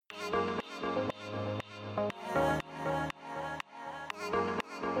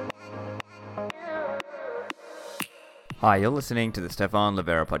Hi, you're listening to the Stefan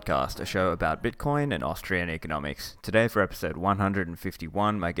Livera podcast, a show about Bitcoin and Austrian economics. Today for episode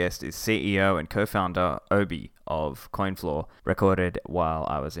 151, my guest is CEO and co-founder Obi of CoinFloor, recorded while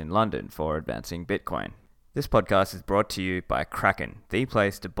I was in London for Advancing Bitcoin. This podcast is brought to you by Kraken, the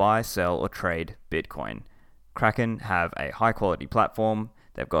place to buy, sell or trade Bitcoin. Kraken have a high quality platform,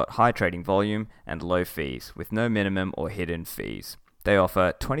 they've got high trading volume and low fees with no minimum or hidden fees. They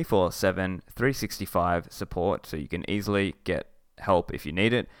offer 24/7, 365 support, so you can easily get help if you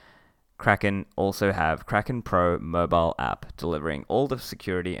need it. Kraken also have Kraken Pro mobile app, delivering all the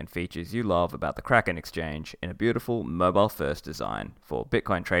security and features you love about the Kraken exchange in a beautiful mobile-first design for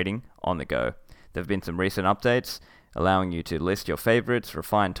Bitcoin trading on the go. There have been some recent updates, allowing you to list your favorites,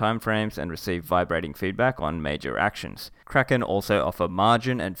 refine timeframes, and receive vibrating feedback on major actions. Kraken also offer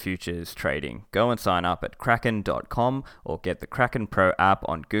margin and futures trading. Go and sign up at kraken.com or get the Kraken Pro app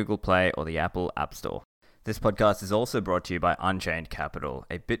on Google Play or the Apple App Store. This podcast is also brought to you by Unchained Capital,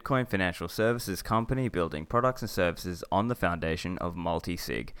 a Bitcoin financial services company building products and services on the foundation of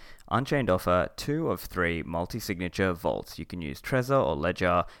multi-sig. Unchained offer 2 of 3 multi-signature vaults. You can use Trezor or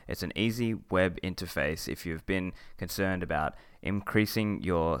Ledger. It's an easy web interface if you've been concerned about increasing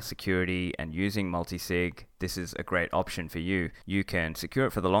your security and using multi-sig. This is a great option for you. You can secure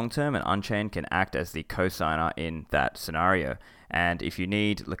it for the long term, and Unchained can act as the co-signer in that scenario. And if you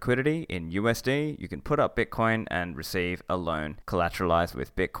need liquidity in USD, you can put up Bitcoin and receive a loan collateralized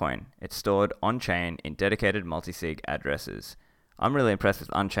with Bitcoin. It's stored on-chain in dedicated multi-sig addresses. I'm really impressed with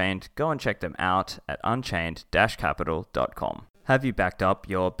Unchained. Go and check them out at unchained-capital.com. Have you backed up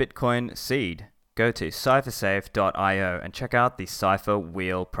your Bitcoin seed? Go to cyphersafe.io and check out the Cypher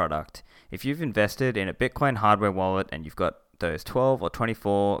Wheel product. If you've invested in a Bitcoin hardware wallet and you've got those 12 or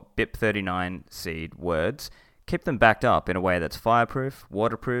 24 BIP39 seed words, keep them backed up in a way that's fireproof,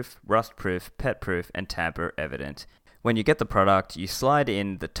 waterproof, rust-proof, pet-proof, and tamper-evident. When you get the product, you slide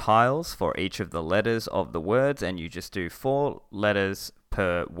in the tiles for each of the letters of the words, and you just do 4 letters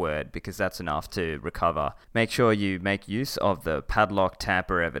per word because that's enough to recover. Make sure you make use of the padlock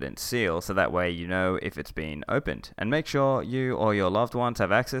tamper-evident seal so that way you know if it's been opened. And make sure you or your loved ones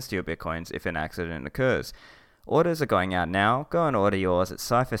have access to your Bitcoins if an accident occurs. Orders are going out now. Go and order yours at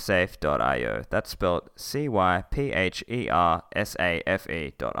cyphersafe.io. That's spelled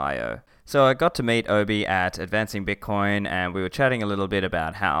cyphersafe.io. So I got to meet Obi at Advancing Bitcoin, and we were chatting a little bit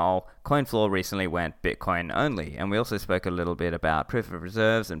about how CoinFloor recently went Bitcoin only. And we also spoke a little bit about proof of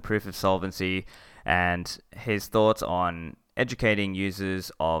reserves and proof of solvency and his thoughts on educating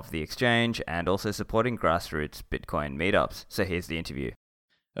users of the exchange and also supporting grassroots Bitcoin meetups. So here's the interview.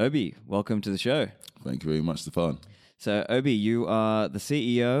 Obi, welcome to the show. Thank you very much, Stefan. So, Obi, you are the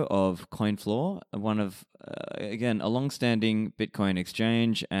CEO of CoinFloor, one of, again, a long-standing Bitcoin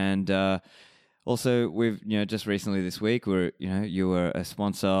exchange, and also we've, just recently this week, you were a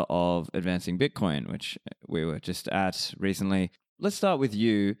sponsor of Advancing Bitcoin, which we were just at recently. Let's start with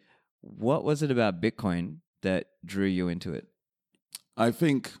you. What was it about Bitcoin that drew you into it? I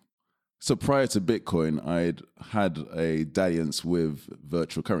think, so prior to Bitcoin, I'd had a dalliance with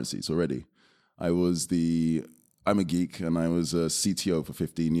virtual currencies already. I'm a geek, and I was a CTO for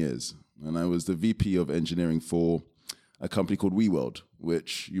 15 years. And I was the VP of engineering for a company called WeWorld,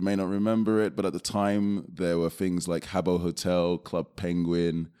 which you may not remember it, but at the time, there were things like Habbo Hotel, Club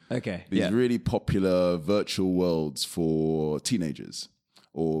Penguin. Okay. These really popular virtual worlds for teenagers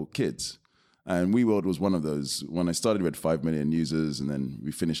or kids. And WeWorld was one of those. When I started, we had 5 million users, and then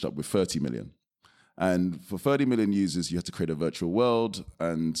we finished up with 30 million. And for 30 million users, you had to create a virtual world,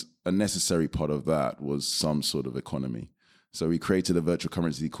 and a necessary part of that was some sort of economy. So we created a virtual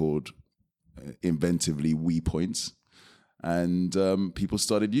currency called, inventively, WePoints, and people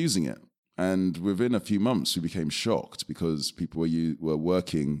started using it. And within a few months, we became shocked because people were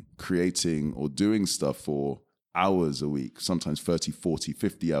working, creating, or doing stuff for hours a week, sometimes 30, 40,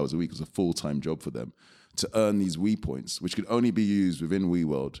 50 hours a week. It was a full-time job for them to earn these WePoints, which could only be used within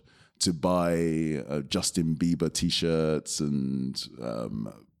WeWorld to buy Justin Bieber t-shirts and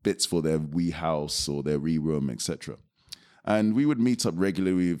bits for their Wii house or their Wii room, etc. And we would meet up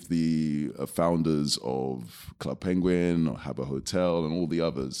regularly with the founders of Club Penguin or Habbo Hotel and all the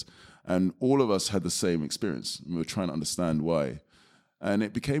others. And all of us had the same experience. We were trying to understand why. And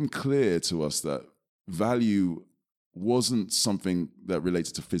it became clear to us that value wasn't something that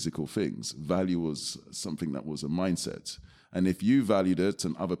related to physical things. Value was something that was a mindset. And if you valued it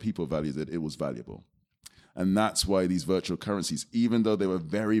and other people valued it, it was valuable. And that's why these virtual currencies, even though they were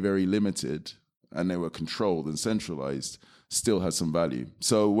very, very limited and they were controlled and centralized, still had some value.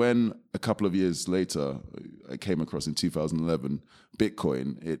 So when a couple of years later, I came across in 2011,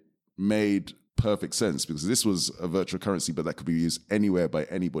 Bitcoin, it made perfect sense because this was a virtual currency, but that could be used anywhere by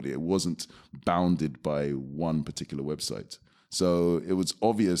anybody. It wasn't bounded by one particular website. So it was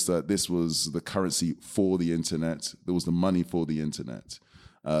obvious that this was the currency for the internet. There was the money for the internet.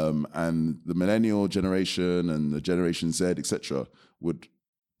 And the millennial generation and the Generation Z, etc., would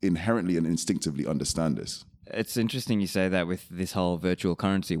inherently and instinctively understand this. It's interesting you say that with this whole virtual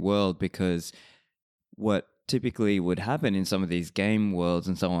currency world, because what typically would happen in some of these game worlds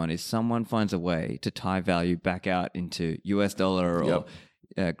and so on is someone finds a way to tie value back out into US dollar or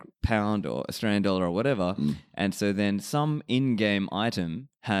pound or Australian dollar or whatever. And so then some in-game item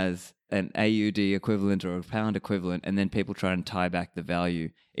has an AUD equivalent or a pound equivalent, and then people try and tie back the value,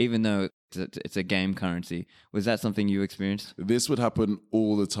 even though it's a game currency. Was that something you experienced? This would happen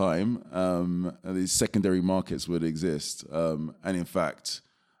all the time. These secondary markets would exist. And in fact,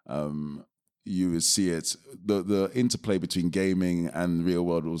 you would see it. The interplay between gaming and real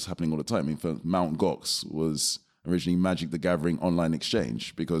world was happening all the time. In fact, Mt. Gox was originally Magic the Gathering online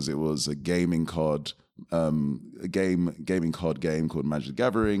exchange because it was a gaming card gaming card game called Magic the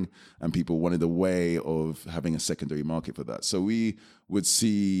Gathering, and people wanted a way of having a secondary market for that. So we would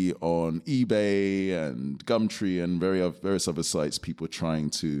see on eBay and Gumtree and various other sites people trying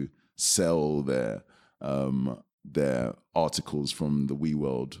to sell their articles from the Wii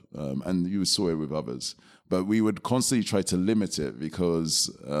world, and you saw it with others. But we would constantly try to limit it because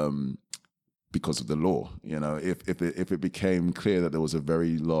of the law. You know, if it became clear that there was a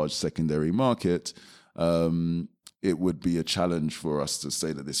very large secondary market, it would be a challenge for us to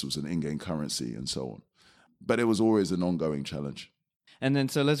say that this was an in-game currency and so on. But it was always an ongoing challenge. And then,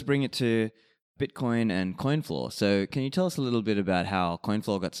 so let's bring it to Bitcoin and CoinFloor. So can you tell us a little bit about how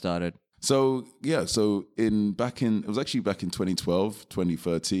CoinFloor got started? So it was actually back in 2012,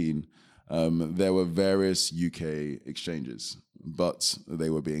 2013, there were various UK exchanges, but they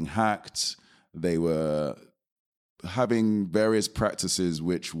were being hacked. They were having various practices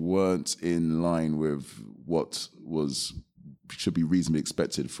which weren't in line with what should be reasonably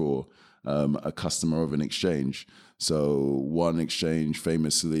expected for a customer of an exchange. So one exchange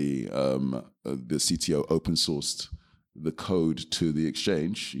famously, the CTO open sourced the code to the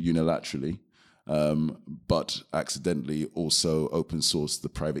exchange unilaterally, but accidentally also open sourced the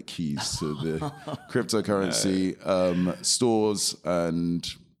private keys to the cryptocurrency stores,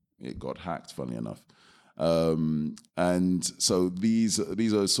 and it got hacked, funnily enough. And so these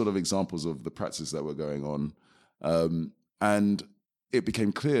are sort of examples of the practices that were going on. And it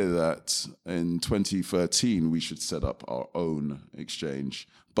became clear that in 2013, we should set up our own exchange,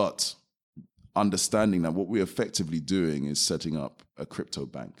 but understanding that what we're effectively doing is setting up a crypto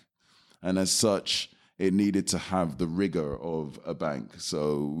bank. And as such, it needed to have the rigor of a bank.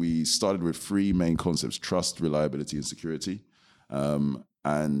 So we started with three main concepts: trust, reliability, and security.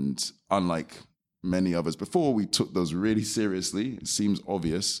 And unlike many others before, we took those really seriously. It seems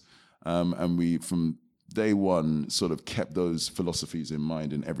obvious. And we, from day one, sort of kept those philosophies in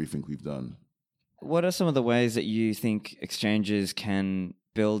mind in everything we've done. What are some of the ways that you think exchanges can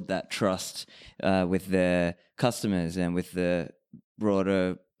build that trust with their customers and with the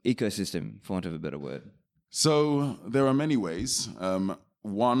broader ecosystem, for want of a better word? So there are many ways.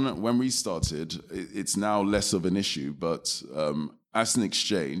 One, when we started, it's now less of an issue, but as an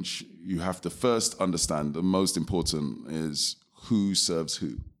exchange, you have to first understand the most important is who serves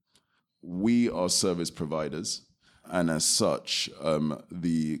who. We are service providers, and as such,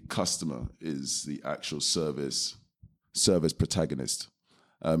 the customer is the actual service protagonist.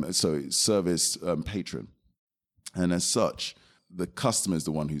 Service patron. And as such, the customer is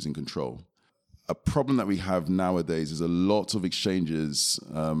the one who's in control. A problem that we have nowadays is a lot of exchanges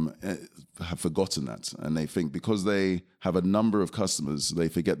have forgotten that. And they think because they have a number of customers, they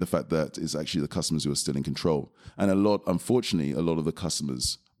forget the fact that it's actually the customers who are still in control. And unfortunately, a lot of the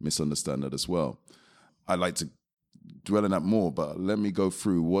customers misunderstand that as well. I'd like to dwell on that more, but let me go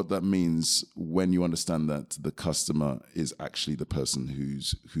through what that means when you understand that the customer is actually the person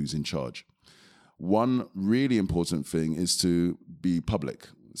who's in charge. One really important thing is to be public.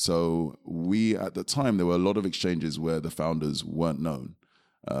 So at the time, there were a lot of exchanges where the founders weren't known.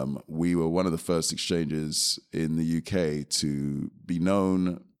 We were one of the first exchanges in the UK to be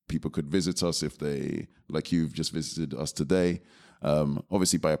known. People could visit us if they, like you've just visited us today,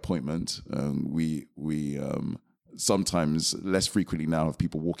 obviously by appointment. We sometimes, less frequently now, have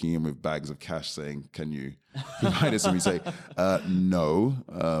people walking in with bags of cash saying, "Can you provide us?" And we say,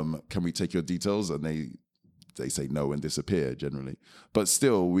 "No. Can we take your details?" And they say no and disappear generally. But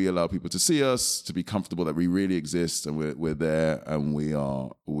still, we allow people to see us, to be comfortable that we really exist and we're there and we are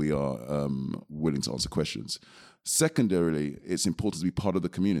willing to answer questions. Secondarily, it's important to be part of the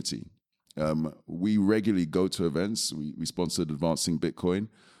community. We regularly go to events. We sponsored Advancing Bitcoin.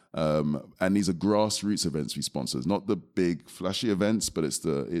 And these are grassroots events we sponsor. It's not the big flashy events, but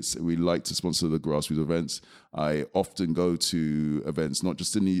we like to sponsor the grassroots events. I often go to events, not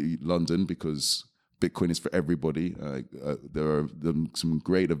just in London, because Bitcoin is for everybody. There are some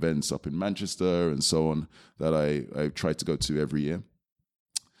great events up in Manchester and so on that I try to go to every year.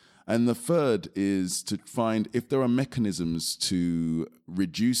 And the third is to find if there are mechanisms to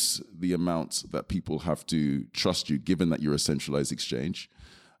reduce the amount that people have to trust you, given that you're a centralized exchange.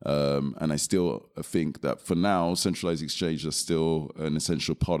 And I still think that for now, centralized exchanges are still an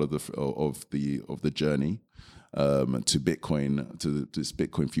essential part of the journey to Bitcoin, to this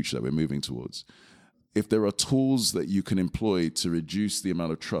Bitcoin future that we're moving towards. If there are tools that you can employ to reduce the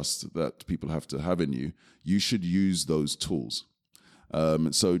amount of trust that people have to have in you, you should use those tools.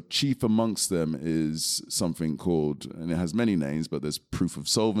 So chief amongst them is something called, and it has many names, but there's proof of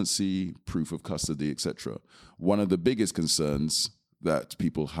solvency, proof of custody, etc. One of the biggest concerns that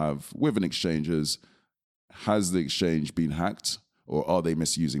people have with an exchange is, has the exchange been hacked, or are they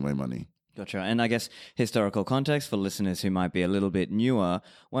misusing my money? Gotcha. And I guess historical context for listeners who might be a little bit newer,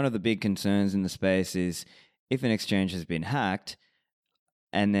 one of the big concerns in the space is if an exchange has been hacked,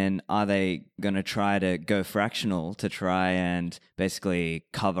 and then are they going to try to go fractional to try and basically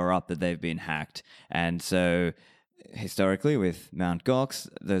cover up that they've been hacked? And so historically with Mt. Gox,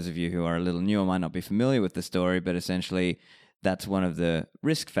 those of you who are a little newer might not be familiar with the story, but essentially that's one of the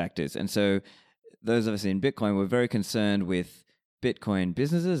risk factors. And so those of us in Bitcoin were very concerned with Bitcoin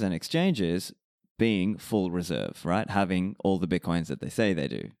businesses and exchanges being full reserve, right? Having all the Bitcoins that they say they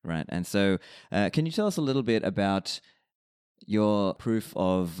do, right? And so can you tell us a little bit about your proof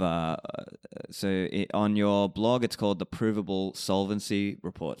of, on your blog, it's called the Provable Solvency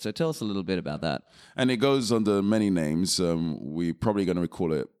Report. So tell us a little bit about that. And it goes under many names. We're probably going to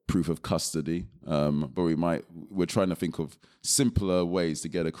call it proof of custody, but we're trying to think of simpler ways to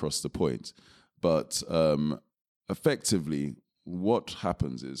get across the point. But effectively, what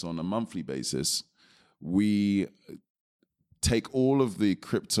happens is on a monthly basis, we take all of the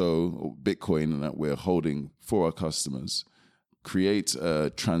crypto or Bitcoin that we're holding for our customers, create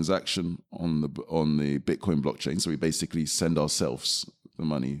a transaction on the Bitcoin blockchain. So we basically send ourselves the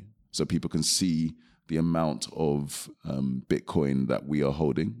money so people can see the amount of Bitcoin that we are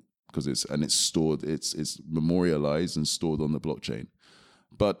holding, because it's stored, it's memorialized and stored on the blockchain.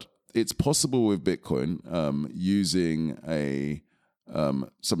 But it's possible with Bitcoin using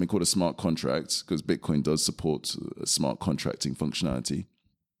something called a smart contract, because Bitcoin does support smart contracting functionality,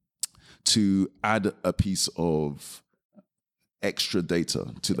 to add a piece of extra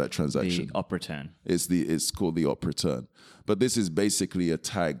data to that transaction. The op return. It's called the op return. But this is basically a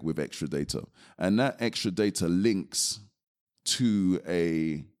tag with extra data. And that extra data links to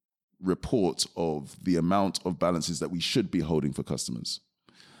a report of the amount of balances that we should be holding for customers.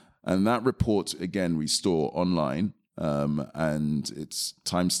 And that report, again, we store online, and it's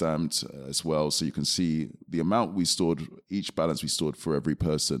time-stamped as well. So you can see the amount we stored, each balance we stored for every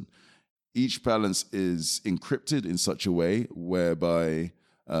person. Each balance is encrypted in such a way whereby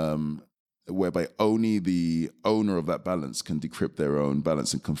only the owner of that balance can decrypt their own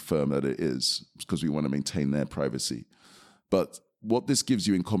balance and confirm that it is, because we want to maintain their privacy. But what this gives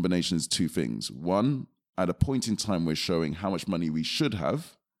you in combination is two things. One, at a point in time, we're showing how much money we should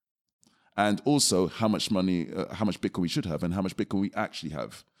have, and also how much Bitcoin we should have and how much Bitcoin we actually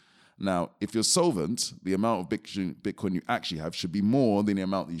have. Now, if you're solvent, the amount of Bitcoin you actually have should be more than the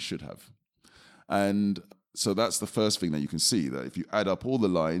amount that you should have. And so that's the first thing that you can see, that if you add up all the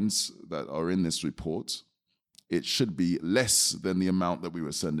lines that are in this report, it should be less than the amount that we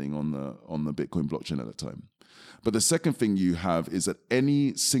were sending on the Bitcoin blockchain at the time. But the second thing you have is that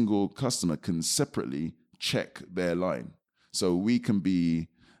any single customer can separately check their line. So we can be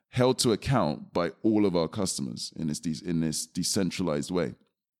held to account by all of our customers in this decentralized way.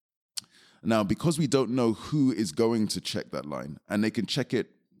 Now, because we don't know who is going to check that line, and they can check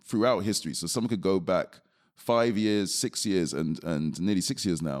it throughout history. So someone could go back 5 years, 6 years, and nearly 6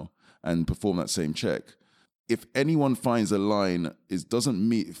 years now, and perform that same check. If anyone finds a line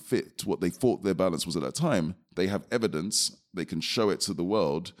doesn't fit what they thought their balance was at that time, they have evidence, they can show it to the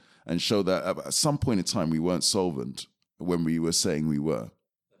world and show that at some point in time we weren't solvent when we were saying we were,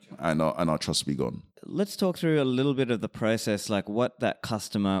 and our trust will be gone. Let's talk through a little bit of the process, like what that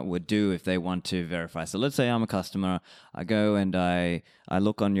customer would do if they want to verify. So let's say I'm a customer. I go and I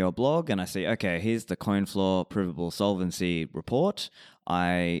look on your blog and I say, okay, here's the CoinFloor Provable Solvency Report.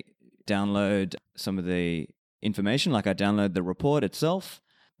 I download some of the information, like I download the report itself,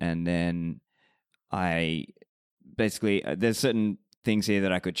 and then I basically, there's certain things here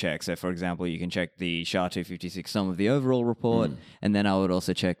that I could check. So, for example, you can check the SHA-256 sum of the overall report, and then I would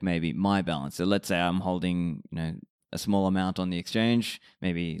also check maybe my balance. So let's say I'm holding, a small amount on the exchange,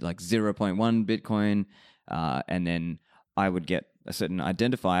 maybe like 0.1 Bitcoin, and then I would get a certain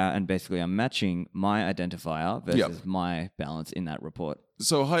identifier, and basically I'm matching my identifier versus my balance in that report.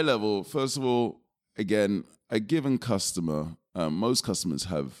 So high level, first of all, again, a given customer, most customers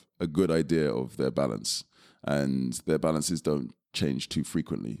have a good idea of their balance, and their balances don't change too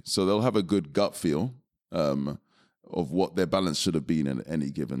frequently. So they'll have a good gut feel of what their balance should have been at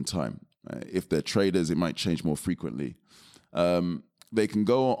any given time. If they're traders, it might change more frequently. They can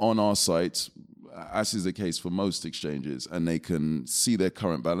go on our site, as is the case for most exchanges, and they can see their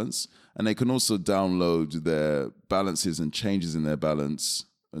current balance, and they can also download their balances and changes in their balance,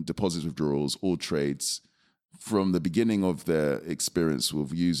 deposits, withdrawals, all trades from the beginning of their experience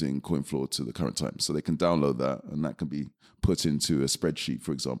with using CoinFloor to the current time. So they can download that, and that can be put into a spreadsheet,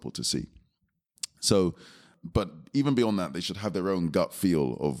 for example, to see. So, but even beyond that, they should have their own gut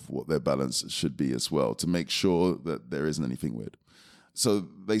feel of what their balance should be as well, to make sure that there isn't anything weird. So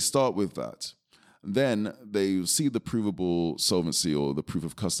they start with that. Then they see the provable solvency or the proof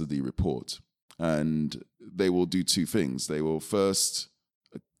of custody report, and they will do two things. They will first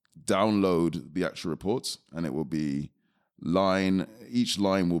download the actual report, and it will be each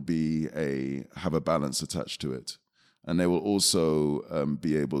line will have a balance attached to it. And they will also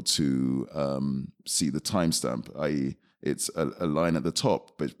be able to see the timestamp, i.e. it's a line at the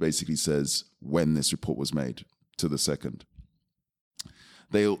top, which basically says when this report was made to the second.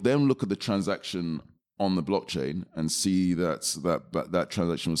 They'll then look at the transaction on the blockchain and see that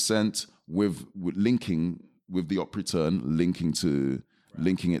transaction was sent with linking with the op return, linking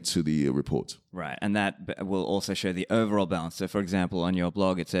it to the report. Right, and that will also show the overall balance. So, for example, on your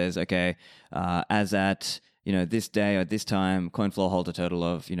blog, it says, okay, as at this day or this time, CoinFloor holds a total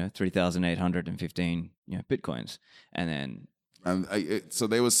of 3,815 Bitcoins, and so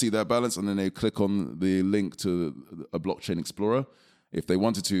they will see that balance, and then they click on the link to a blockchain explorer. If they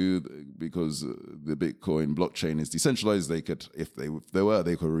wanted to, because the Bitcoin blockchain is decentralized, they could, if they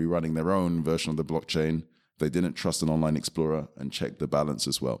could be running their own version of the blockchain. If they didn't trust an online explorer, and check the balance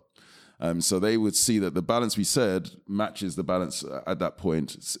as well. So they would see that the balance we said matches the balance at that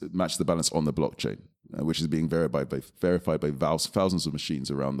point, match the balance on the blockchain, which is being verified by thousands of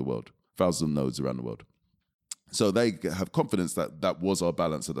machines around the world, thousands of nodes around the world. So they have confidence that that was our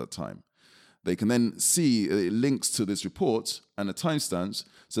balance at that time. They can then see links to this report and the timestamps,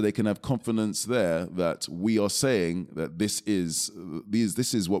 so they can have confidence there that we are saying that this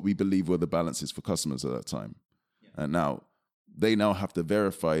is what we believe were the balances for customers at that time. Yeah. And now they have to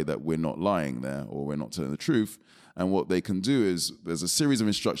verify that we're not lying there, or we're not telling the truth. And what they can do is, there's a series of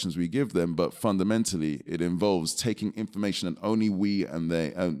instructions we give them, but fundamentally it involves taking information that only we and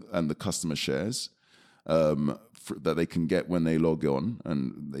the customer shares, that they can get when they log on,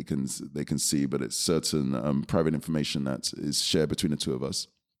 and they can see, but it's certain private information that is shared between the two of us.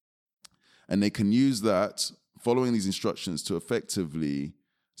 And they can use that, following these instructions, to effectively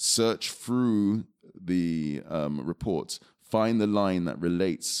search through the report, find the line that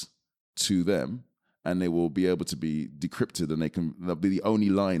relates to them, and they will be able to be decrypted, and that'll be the only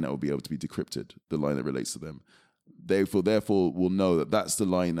line that will be able to be decrypted, the line that relates to them. They therefore will know that that's the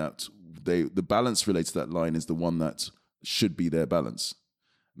line that the balance related to that line is the one that should be their balance.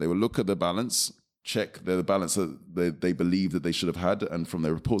 They will look at the balance, check the balance that they believe that they should have had, and from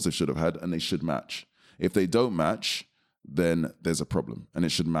their reports they should have had, and they should match. If they don't match, then there's a problem, and it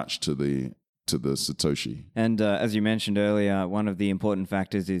should match to the Satoshi. And as you mentioned earlier, one of the important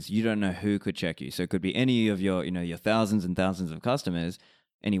factors is you don't know who could check you. So it could be any of your thousands and thousands of customers.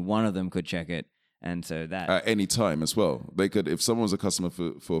 Any one of them could check it. And so that at any time as well, they could, if someone was a customer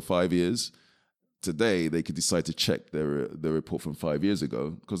for 5 years, today they could decide to check their report from 5 years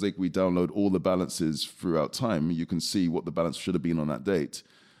ago, because we download all the balances throughout time. You can see what the balance should have been on that date,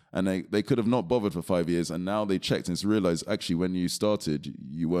 and they could have not bothered for 5 years, and now they checked and realized actually when you started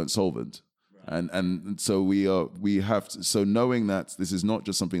you weren't solvent. Right. And so so knowing that this is not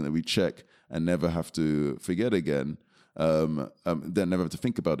just something that we check and never have to forget again, then never have to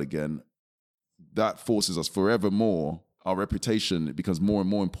think about again. That forces us forevermore. Our reputation becomes more and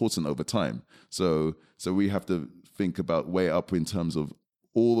more important over time. So we have to think about way up in terms of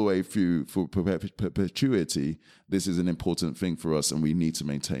all the way through for perpetuity. This is an important thing for us, and we need to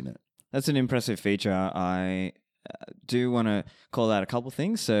maintain it. That's an impressive feature. I do want to call out a couple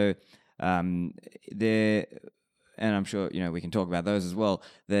things. So there, and I'm sure we can talk about those as well.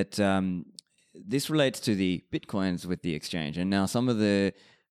 That this relates to the Bitcoins with the exchange, and now some of the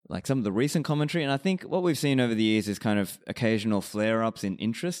like some of the recent commentary. And I think what we've seen over the years is kind of occasional flare-ups in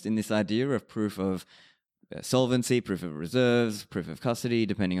interest in this idea of proof of solvency, proof of reserves, proof of custody,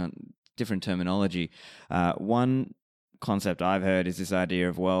 depending on different terminology. One concept I've heard is this idea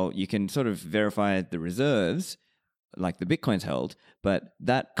of, well, you can sort of verify the reserves like the Bitcoin's held, but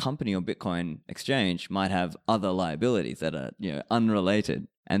that company or Bitcoin exchange might have other liabilities that are, unrelated.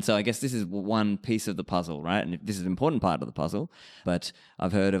 And so I guess this is one piece of the puzzle, right? And this is an important part of the puzzle. But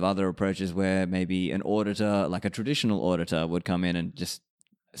I've heard of other approaches where maybe an auditor, like a traditional auditor, would come in and just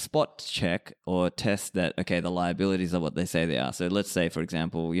spot check or test that, okay, the liabilities are what they say they are. So let's say, for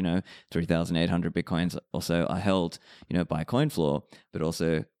example, 3,800 Bitcoins or so are held, by CoinFloor, but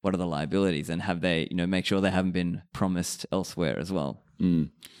also what are the liabilities, and have they, make sure they haven't been promised elsewhere as well.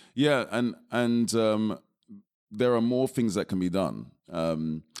 Yeah. And there are more things that can be done.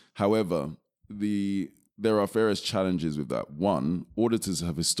 However, there are various challenges with that. One, auditors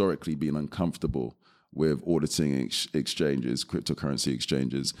have historically been uncomfortable with auditing exchanges, cryptocurrency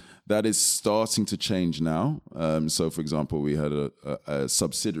exchanges. That is starting to change now. So, for example, we had a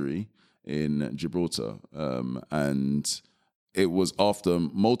subsidiary in Gibraltar, and it was after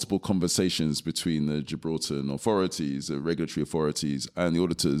multiple conversations between the Gibraltar authorities, the regulatory authorities, and the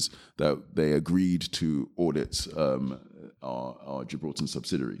auditors that they agreed to audit our Gibraltar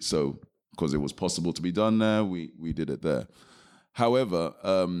subsidiary. So, because it was possible to be done there, we did it there. However,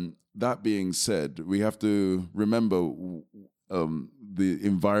 that being said, we have to remember the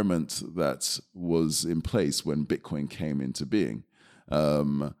environment that was in place when Bitcoin came into being.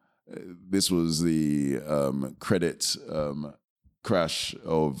 This was the credit crash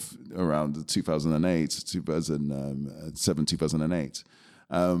of around 2007, 2008.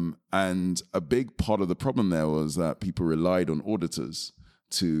 And a big part of the problem there was that people relied on auditors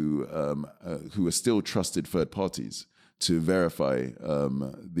who are still trusted third parties to verify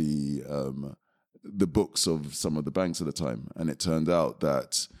the books of some of the banks at the time. And it turned out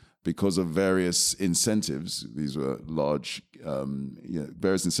that because of various incentives, these were large,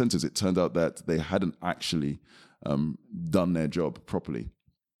 various incentives, it turned out that they hadn't actually done their job properly.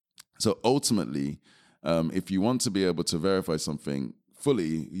 So ultimately, if you want to be able to verify something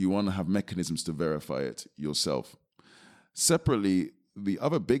fully, you want to have mechanisms to verify it yourself. Separately, the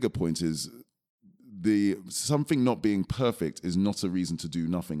other bigger point is something not being perfect is not a reason to do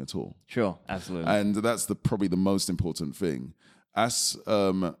nothing at all. Sure, absolutely. And that's probably the most important thing. As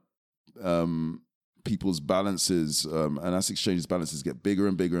people's balances and as exchanges balances get bigger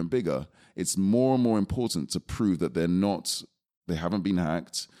and bigger and bigger, it's more and more important to prove that they haven't been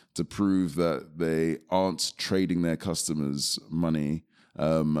hacked, to prove that they aren't trading their customers' money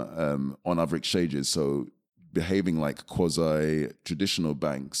on other exchanges. So behaving like quasi-traditional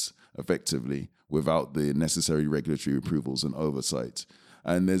banks effectively without the necessary regulatory approvals and oversight.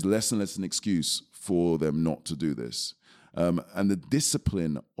 And there's less and less an excuse for them not to do this. And the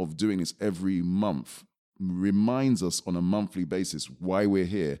discipline of doing this every month reminds us on a monthly basis why we're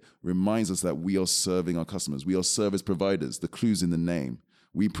here, reminds us that we are serving our customers. We are service providers. The clue's in the name.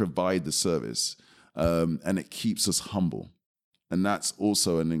 We provide the service, and it keeps us humble. And that's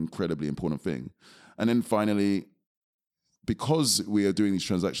also an incredibly important thing. And then finally, because we are doing these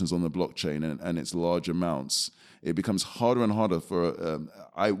transactions on the blockchain and it's large amounts, it becomes harder and harder for,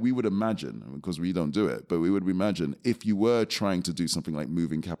 we would imagine, because we don't do it, but we would imagine if you were trying to do something like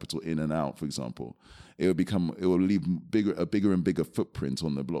moving capital in and out, for example, it will leave a bigger and bigger footprint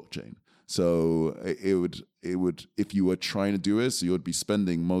on the blockchain. So it would, if you were trying to do it, so you would be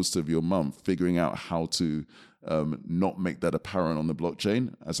spending most of your month figuring out how to not make that apparent on the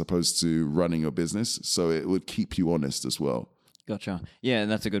blockchain as opposed to running your business. So it would keep you honest as well. Gotcha. Yeah,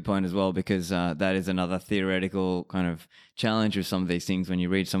 and that's a good point as well, because that is another theoretical kind of challenge with some of these things. When you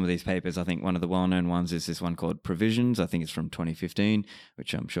read some of these papers, I think one of the well-known ones is this one called Provisions. I think it's from 2015,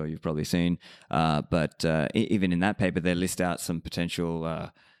 which I'm sure you've probably seen. But even in that paper, they list out some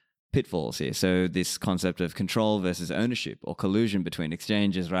potential pitfalls here. So this concept of control versus ownership or collusion between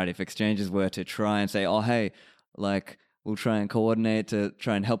exchanges, right? If exchanges were to try and say, oh, hey, like, we'll try and coordinate to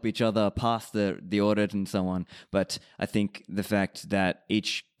try and help each other pass the audit and so on. But I think the fact that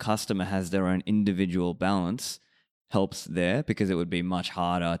each customer has their own individual balance helps there, because it would be much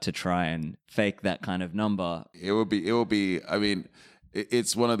harder to try and fake that kind of number. It will be, I mean,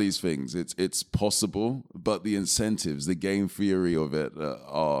 it's one of these things. It's possible, but the incentives, the game theory of it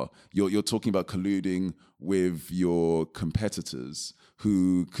are, you're talking about colluding with your competitors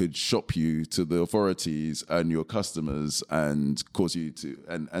who could shop you to the authorities and your customers and cause you to,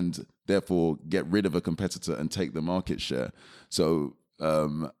 and therefore get rid of a competitor and take the market share. So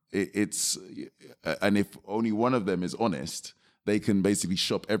and if only one of them is honest, they can basically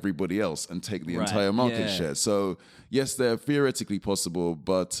shop everybody else and take the Right, entire market yeah. share. So yes, they're theoretically possible,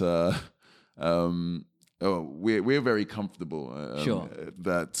 but we're very comfortable Sure.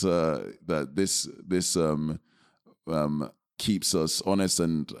 that this keeps us honest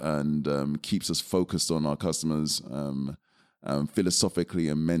and keeps us focused on our customers philosophically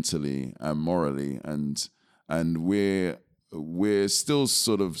and mentally and morally, and we're still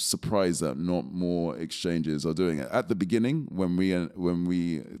sort of surprised that not more exchanges are doing it. At the beginning, when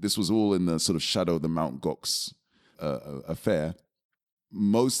we this was all in the sort of shadow of the Mt. Gox affair.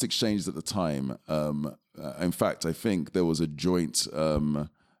 Most exchanges at the time, in fact, I think there was a joint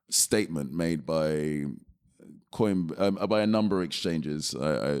statement made by by a number of exchanges.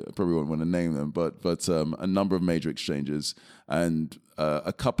 I probably won't want to name them, but a number of major exchanges, and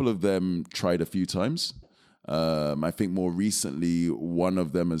a couple of them tried a few times. I think more recently, one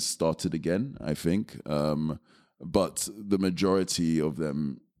of them has started again, I think. But the majority of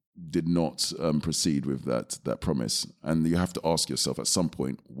them did not proceed with that promise. And you have to ask yourself at some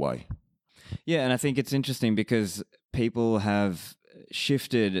point, why? Yeah, and I think it's interesting because people have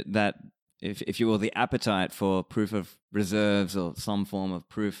shifted that, if you will, the appetite for proof of reserves or some form of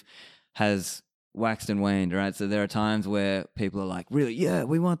proof has waxed and waned, right? So there are times where people are like, really, yeah,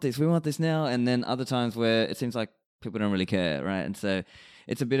 we want this now, and then other times where it seems like people don't really care, right? And so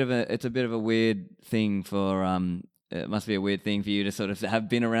it's a bit of a weird thing for it must be a weird thing for you to sort of have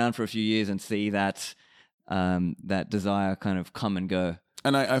been around for a few years and see that that desire kind of come and go.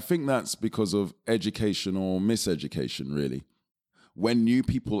 And I think that's because of education or miseducation, really. When new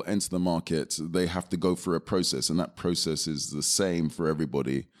people enter the market, they have to go through a process, and that process is the same for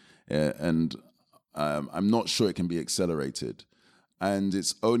everybody. And I'm not sure it can be accelerated. And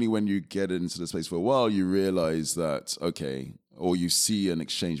it's only when you get into the space for a while you realize that, okay, or you see an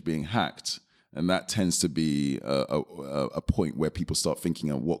exchange being hacked, and that tends to be a point where people start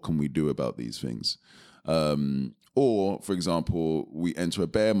thinking of what can we do about these things. Or, for example, we enter a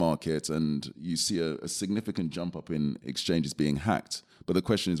bear market and you see a significant jump up in exchanges being hacked. But the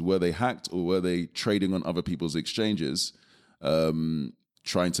question is, were they hacked or were they trading on other people's exchanges,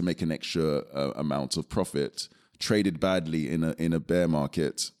 trying to make an extra amount of profit, traded badly in a bear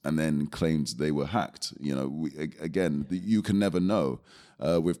market, and then claimed they were hacked? You know, you can never know.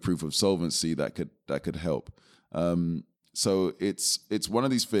 With proof of solvency, that could help. So it's one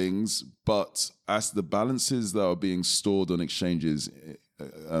of these things, but as the balances that are being stored on exchanges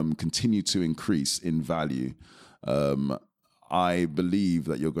continue to increase in value, I believe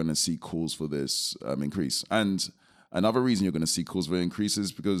that you're going to see calls for this increase. And another reason you're going to see calls for increase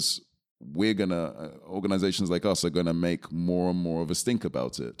is because organizations like us are going to make more and more of a stink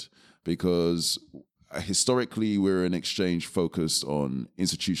about it, because historically we're an exchange focused on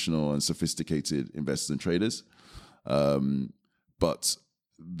institutional and sophisticated investors and traders. But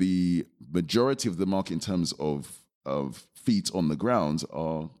the majority of the market in terms of feet on the ground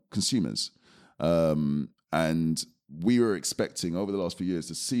are consumers. And we were expecting over the last few years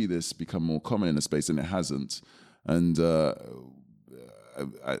to see this become more common in the space, and it hasn't. And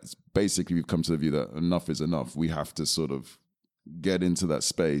basically we've come to the view that enough is enough. We have to sort of get into that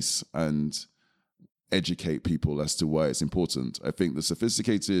space and educate people as to why it's important. I think the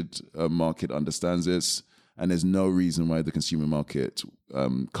sophisticated market understands this, and there's no reason why the consumer market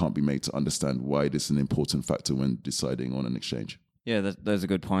can't be made to understand why this is an important factor when deciding on an exchange. Yeah, those are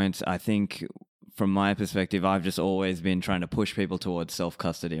good points. I think from my perspective, I've just always been trying to push people towards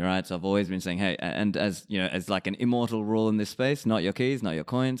self-custody, right? So I've always been saying, hey, and as you know, as like an immortal rule in this space, not your keys, not your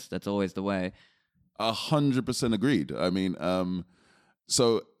coins. That's always the way. 100% agreed. I mean,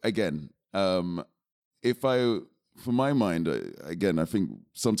 so again, for my mind, again, I think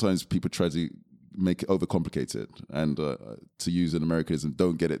sometimes people try to make it overcomplicated, and to use an Americanism,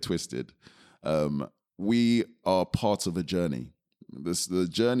 don't get it twisted. We are part of a journey. The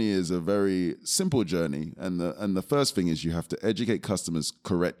journey is a very simple journey, and the first thing is you have to educate customers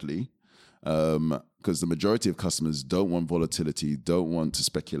correctly, because the majority of customers don't want volatility, don't want to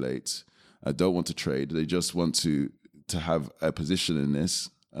speculate, don't want to trade. They just want to have a position in this,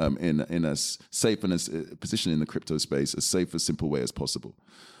 in as safe and as position in the crypto space, as safe, as simple way as possible.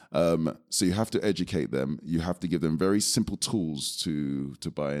 So you have to educate them. You have to give them very simple tools to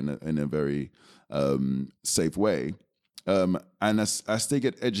buy in a very safe way. And as they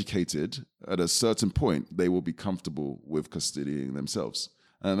get educated, at a certain point, they will be comfortable with custodying themselves.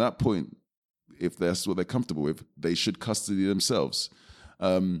 And at that point, if that's what they're comfortable with, they should custody themselves.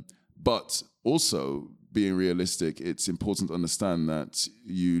 But also, being realistic, it's important to understand that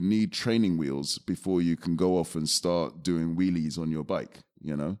you need training wheels before you can go off and start doing wheelies on your bike,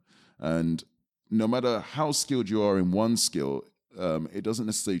 you know? And no matter how skilled you are in one skill, it doesn't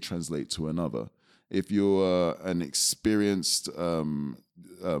necessarily translate to another. If you're an experienced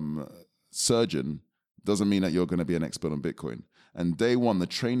surgeon, doesn't mean that you're going to be an expert on Bitcoin. And day one, the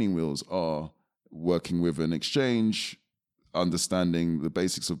training wheels are working with an exchange, understanding the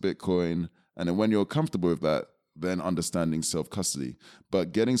basics of Bitcoin. And then when you're comfortable with that, then understanding self-custody.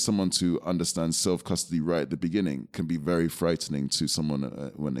 But getting someone to understand self-custody right at the beginning can be very frightening to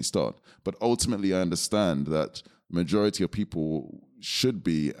someone when they start. But ultimately, I understand that majority of people should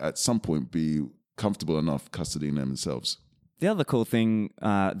be, at some point, be comfortable enough custodying themselves. The other cool thing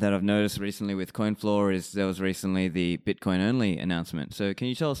that I've noticed recently with CoinFloor is there was recently the Bitcoin only announcement. So can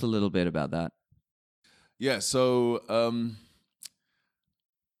you tell us a little bit about that? Yeah, so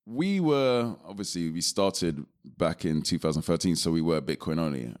we started back in 2013, so we were Bitcoin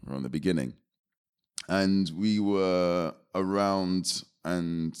only from the beginning. And we were around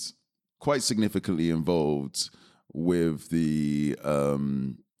and quite significantly involved with the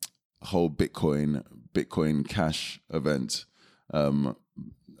whole Bitcoin Cash event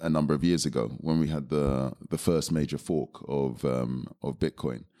a number of years ago when we had the first major fork of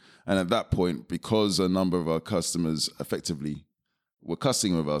Bitcoin. And at that point, because a number of our customers effectively were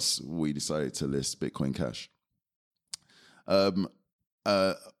custodying with us, we decided to list Bitcoin Cash. Around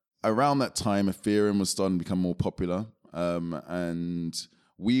that time, Ethereum was starting to become more popular, and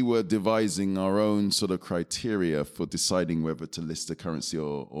we were devising our own sort of criteria for deciding whether to list a currency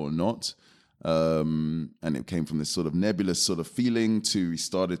or not. And it came from this sort of nebulous sort of feeling to we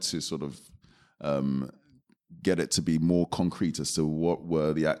started to sort of get it to be more concrete as to what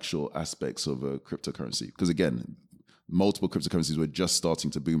were the actual aspects of a cryptocurrency. Because again, multiple cryptocurrencies were just starting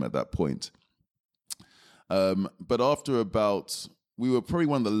to boom at that point. But after we were probably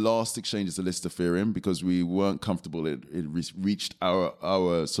one of the last exchanges to list Ethereum because we weren't comfortable. It reached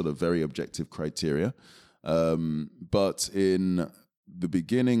our sort of very objective criteria. But in the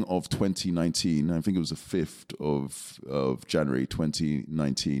beginning of 2019, I think it was the 5th of January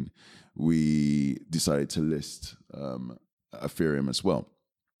 2019, we decided to list Ethereum as well.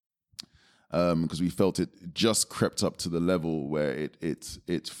 Because we felt it just crept up to the level where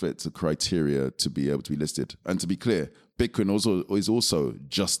it fits the criteria to be able to be listed. And to be clear, Bitcoin is also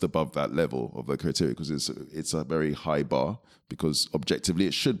just above that level of the criteria because it's a very high bar, because objectively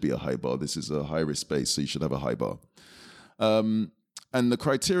it should be a high bar. This is a high risk space, so you should have a high bar. And the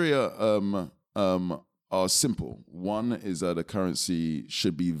criteria are simple. One is that a currency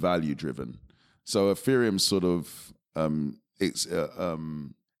should be value driven. So Ethereum sort of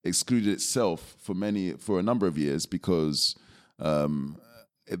excluded itself for a number of years because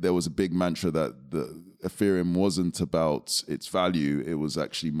there was a big mantra that the Ethereum wasn't about its value. It was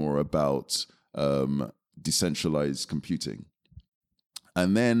actually more about decentralized computing.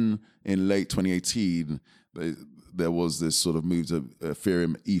 And then in late 2018, there was this sort of move to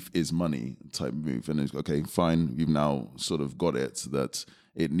Ethereum ETH is money type move. And it's okay, fine, we've now sort of got it that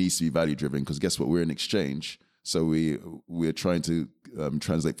it needs to be value driven because guess what? We're an exchange. So we're trying to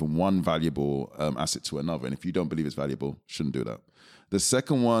translate from one valuable asset to another. And if you don't believe it's valuable, shouldn't do that. The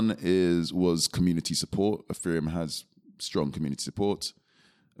second one was community support. Ethereum has strong community support.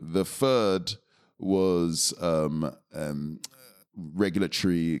 The third was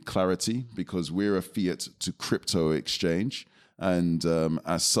regulatory clarity, because we're a fiat to crypto exchange. And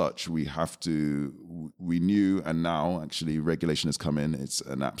as such, we have to renew, and now actually regulation has come in, it's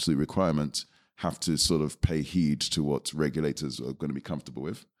an absolute requirement, have to sort of pay heed to what regulators are going to be comfortable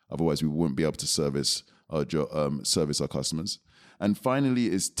with. Otherwise, we wouldn't be able to service our customers. And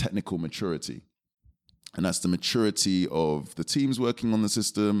finally is technical maturity. And that's the maturity of the teams working on the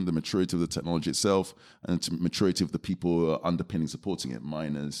system, the maturity of the technology itself, and the maturity of the people who are underpinning, supporting it,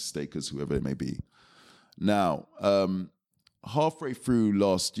 miners, stakers, whoever it may be. Now, halfway through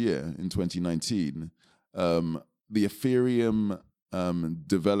last year, in 2019, the Ethereum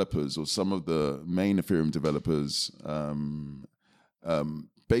developers, or some of the main Ethereum developers,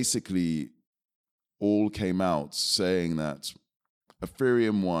 basically all came out saying that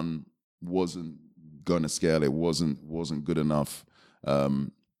Ethereum 1 wasn't going to scale. It wasn't good enough.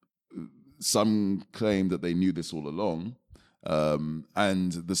 Some claim that they knew this all along,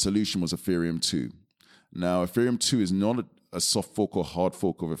 and the solution was Ethereum 2. Now, Ethereum 2 is not a soft fork or hard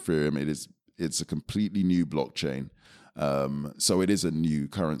fork of Ethereum. It's a completely new blockchain. So it is a new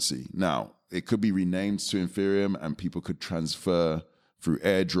currency. Now, it could be renamed to Ethereum, and people could transfer through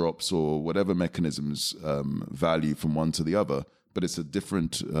airdrops or whatever mechanisms value from one to the other. But it's a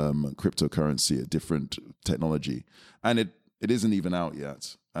different cryptocurrency, a different technology. And it isn't even out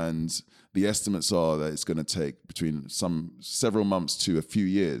yet. And the estimates are that it's going to take between several months to a few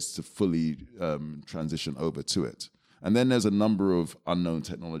years to fully transition over to it. And then there's a number of unknown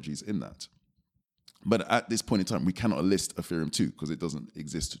technologies in that. But at this point in time, we cannot list Ethereum 2 because it doesn't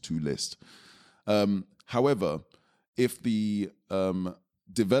exist to list. However, if the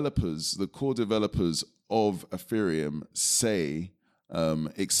developers, the core developers of Ethereum say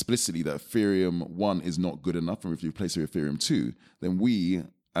explicitly that Ethereum 1 is not good enough and if you replace it with Ethereum 2, then we,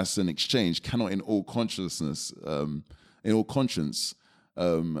 as an exchange, cannot in all conscience,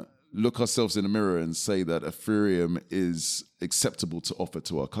 look ourselves in the mirror and say that Ethereum is acceptable to offer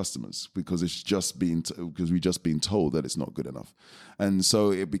to our customers because we've just been told that it's not good enough. And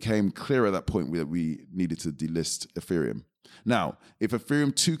so it became clear at that point that we needed to delist Ethereum. Now, if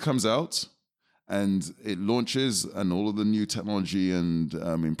Ethereum 2 comes out and it launches and all of the new technology and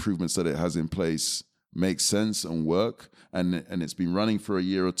improvements that it has in place make sense and work, and it's been running for a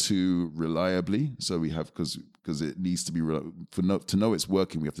year or two reliably, so we have, because it needs to be, to know it's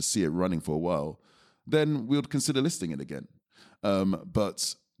working, we have to see it running for a while, then we would consider listing it again.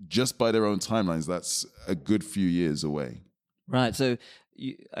 But just by their own timelines, that's a good few years away. Right. So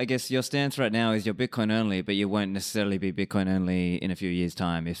I guess your stance right now is you're Bitcoin only, but you won't necessarily be Bitcoin only in a few years'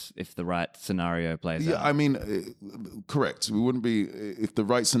 time if the right scenario plays out. Yeah, I mean, correct. We wouldn't be, if the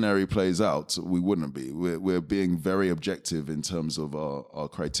right scenario plays out, we wouldn't be. We're being very objective in terms of our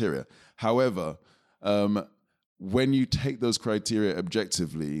criteria. However, when you take those criteria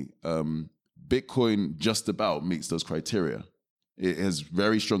objectively, Bitcoin just about meets those criteria. It has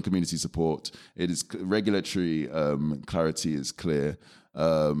very strong community support. It is regulatory clarity is clear.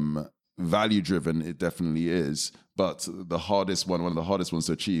 Value driven, it definitely is. But one of the hardest ones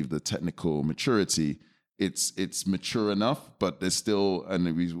to achieve, the technical maturity, it's mature enough, but there's still,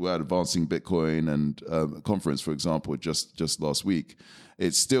 and we were at Advancing Bitcoin and conference, for example, just last week.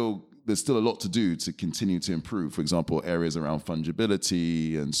 There's still a lot to do to continue to improve. For example, areas around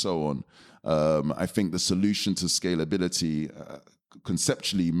fungibility and so on. I think the solution to scalability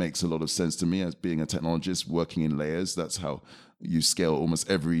conceptually makes a lot of sense to me as being a technologist working in layers. That's how you scale almost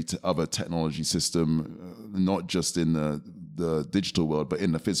every other technology system, not just in the digital world, but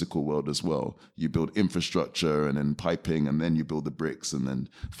in the physical world as well. You build infrastructure and then piping, and then you build the bricks, and then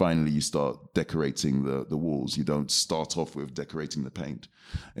finally you start decorating the walls. You don't start off with decorating the paint.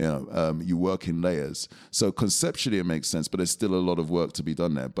 You work in layers. So conceptually it makes sense, but there's still a lot of work to be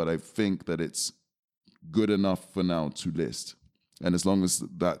done there. But I think that it's good enough for now to list. And as long as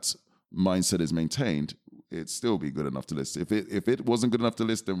that mindset is maintained, it'd still be good enough to list. If it wasn't good enough to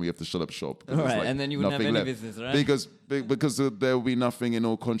list, then we have to shut up shop. All right, and then you wouldn't have any business, right? Because there will be nothing in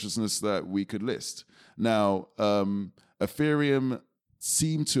all consciousness that we could list. Now, Ethereum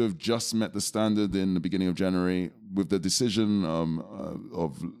seemed to have just met the standard in the beginning of January. With the decision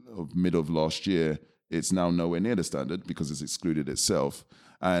of mid of last year, it's now nowhere near the standard because it's excluded itself.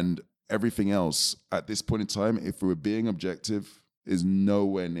 And everything else at this point in time, if we're being objective, is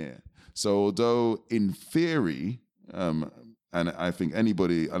nowhere near. So although in theory, and I think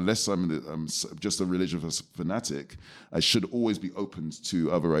anybody, unless I'm just a religious fanatic, I should always be open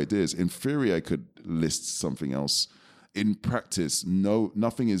to other ideas. In theory, I could list something else. In practice,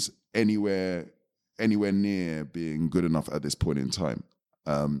 nothing is anywhere near being good enough at this point in time.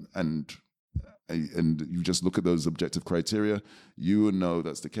 And you just look at those objective criteria, you will know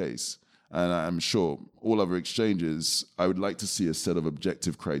that's the case. And I'm sure all other exchanges, I would like to see a set of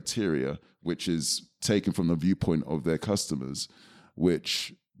objective criteria, which is taken from the viewpoint of their customers,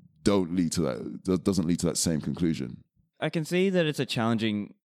 which doesn't lead to that same conclusion. I can see that it's a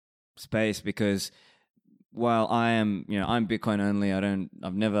challenging space because while I'm Bitcoin only,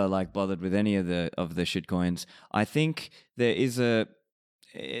 I've never bothered with any of the shitcoins. I think there is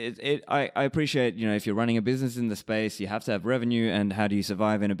I appreciate, if you're running a business in the space, you have to have revenue, and how do you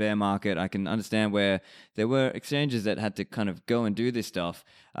survive in a bear market? I can understand where there were exchanges that had to kind of go and do this stuff.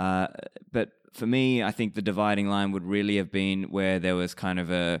 But for me, I think the dividing line would really have been where there was kind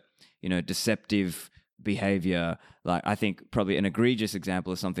of a, deceptive behavior. Like, I think probably an egregious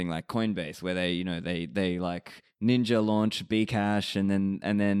example is something like Coinbase, where they like ninja launched Bcash, and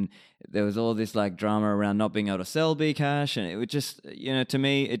then there was all this drama around not being able to sell Bcash, and it would just, to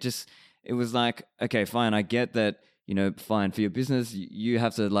me, it was like, okay, fine, I get that, fine, for your business, you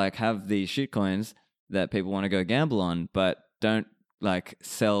have to have these shitcoins that people want to go gamble on, but don't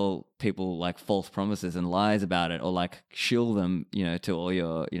sell people false promises and lies about it, or shill them, to all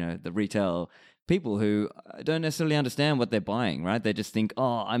your, the retail people who don't necessarily understand what they're buying, right? They just think,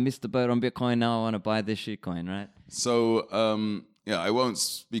 oh, I missed the boat on Bitcoin, now I want to buy this shitcoin, right? So, I won't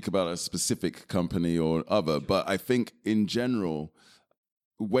speak about a specific company or other, but I think in general,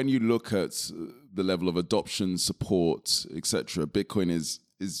 when you look at the level of adoption, support, etc., Bitcoin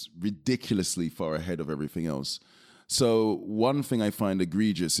is ridiculously far ahead of everything else. So one thing I find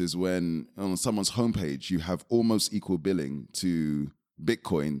egregious is when on someone's homepage you have almost equal billing to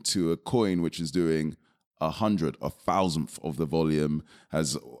Bitcoin to a coin which is doing 1,000th of the volume,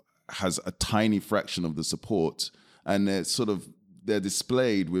 has a tiny fraction of the support, and they're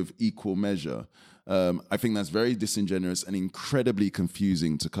displayed with equal measure. I think that's very disingenuous and incredibly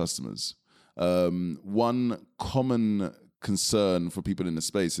confusing to customers. One common concern for people in the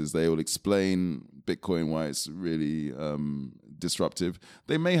space is they will explain Bitcoin why it's really disruptive.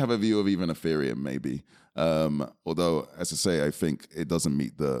 They may have a view of even Ethereum, maybe. Although, as I say, I think it doesn't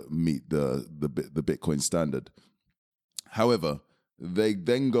meet the Bitcoin standard. However, they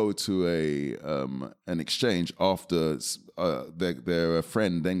then go to an exchange after their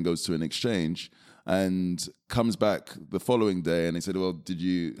friend then goes to an exchange and comes back the following day, and they said, "Well,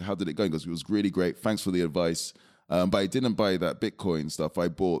 how did it go?" He goes, "It was really great. Thanks for the advice. But I didn't buy that Bitcoin stuff. I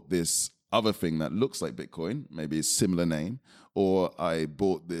bought this other thing that looks like Bitcoin, maybe a similar name, or I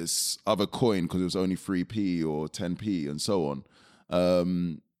bought this other coin because it was only 3p or 10p and so on."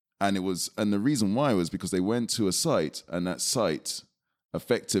 And the reason why was because they went to a site, and that site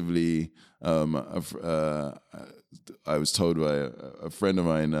effectively, I was told by a friend of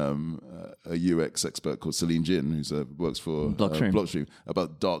mine, a UX expert called Celine Jin, who works for Blockstream,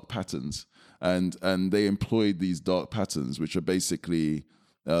 about dark patterns. And they employed these dark patterns, which are basically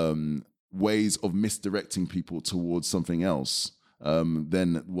ways of misdirecting people towards something else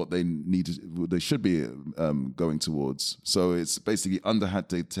than what they should be going towards. So it's basically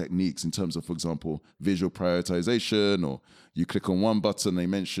underhanded techniques in terms of, for example, visual prioritization, or you click on one button, they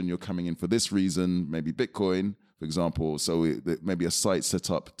mention you're coming in for this reason, maybe Bitcoin, for example. So maybe a site set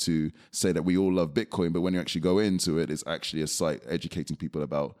up to say that we all love Bitcoin, but when you actually go into it, it's actually a site educating people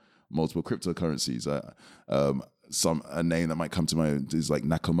about multiple cryptocurrencies. A name that might come to mind is like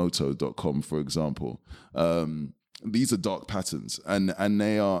Nakamoto.com, for example. These are dark patterns, and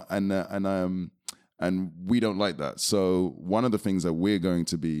they are, and we don't like that. So one of the things that we're going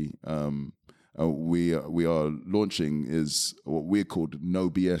to be we are launching is what we're called no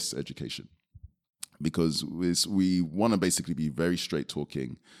BS education, because we want to basically be very straight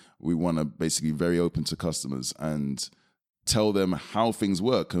talking. We want to basically be very open to customers and tell them how things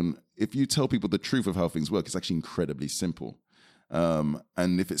work. And if you tell people the truth of how things work, it's actually incredibly simple.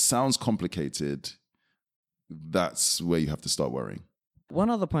 And if it sounds complicated, that's where you have to start worrying. One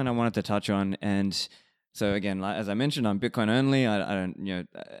other point I wanted to touch on, and so again, as I mentioned, I'm Bitcoin only. I don't,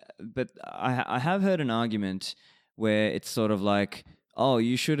 but I have heard an argument where it's sort of like, oh,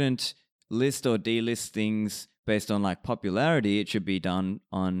 you shouldn't list or delist things based on like popularity. It should be done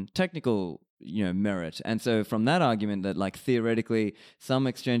on technical merit. And so from that argument that like theoretically some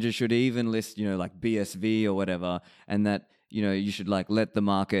exchanges should even list like BSV or whatever, and that you should like let the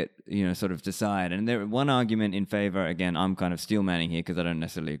market sort of decide. And there one argument in favor, again, I'm kind of steel manning here because I don't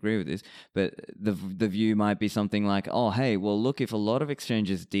necessarily agree with this, but the view might be something like, oh hey, well look, if a lot of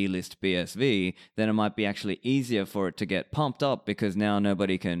exchanges delist BSV, then it might be actually easier for it to get pumped up, because now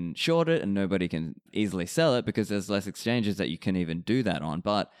nobody can short it and nobody can easily sell it because there's less exchanges that you can even do that on.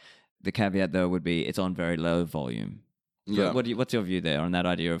 But the caveat, though, would be it's on very low volume. Yeah. What's your view there on that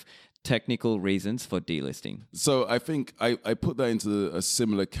idea of technical reasons for delisting? So I think I put that into a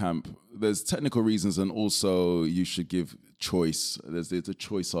similar camp. There's technical reasons, and also you should give choice. There's a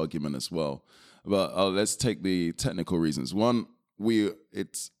choice argument as well. But let's take the technical reasons. One,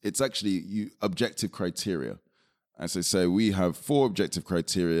 it's actually objective criteria. As I say, we have 4 objective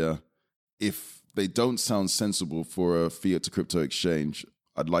criteria. If they don't sound sensible for a fiat to crypto exchange,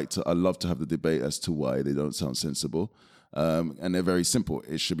 I'd love to have the debate as to why they don't sound sensible. And they're very simple.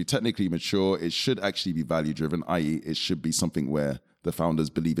 It should be technically mature. It should actually be value driven, i.e. it should be something where the founders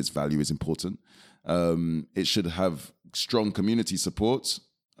believe its value is important. It should have strong community support,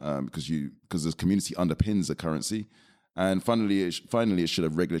 because the community underpins the currency. And finally, it should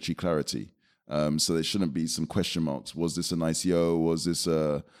have regulatory clarity. So there shouldn't be some question marks. Was this an ICO? Was this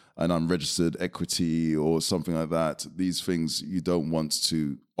an unregistered equity or something like that? These things you don't want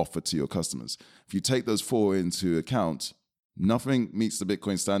to offer to your customers. If you take those 4 into account, nothing meets the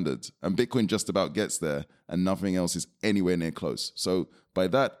Bitcoin standard. And Bitcoin just about gets there, and nothing else is anywhere near close. So by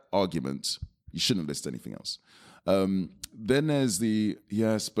that argument, you shouldn't list anything else. Then there's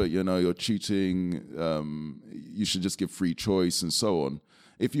yes, but you're cheating. You should just give free choice and so on.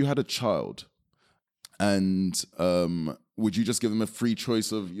 If you had a child, and would you just give them a free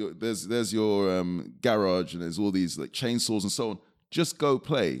choice of there's your garage, and there's all these like chainsaws and so on? Just go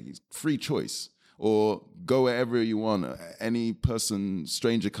play, free choice, or go wherever you want. Any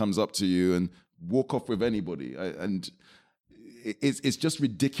stranger comes up to you and walk off with anybody, and it's just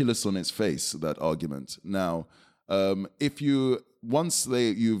ridiculous on its face, that argument. Now, You've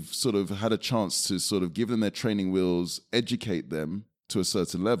sort of had a chance to sort of give them their training wheels, educate them to a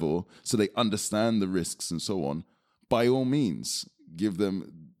certain level so they understand the risks and so on, by all means,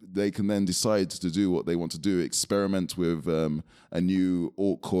 they can then decide to do what they want to do, experiment with a new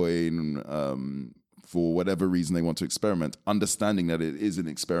altcoin for whatever reason they want to experiment, understanding that it is an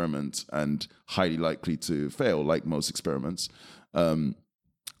experiment and highly likely to fail, like most experiments.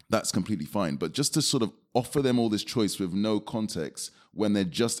 That's completely fine. But just to sort of offer them all this choice with no context when they're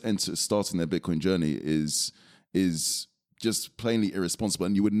just starting their Bitcoin journey is just plainly irresponsible.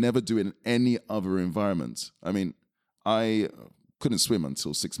 And you would never do it in any other environment. I mean, I couldn't swim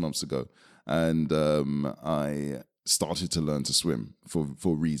until 6 months ago. And I started to learn to swim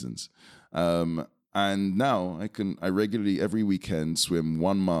for reasons. And now I regularly, every weekend, swim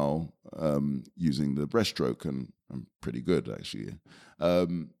 1 mile using the breaststroke, and I'm pretty good, actually.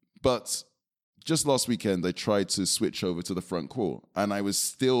 But just last weekend, I tried to switch over to the front crawl, and I was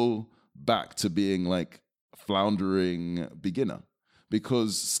still back to being like floundering beginner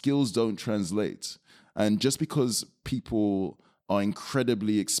because skills don't translate. And just because people are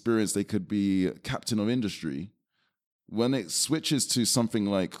incredibly experienced, they could be captain of industry, when it switches to something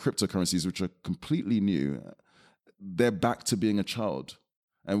like cryptocurrencies, which are completely new, they're back to being a child.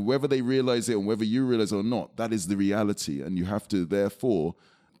 And whether they realize it or whether you realize it or not, that is the reality. And you have to therefore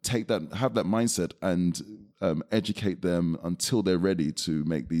have that mindset and educate them until they're ready to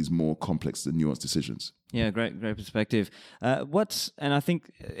make these more complex and nuanced decisions. Yeah, great perspective. And I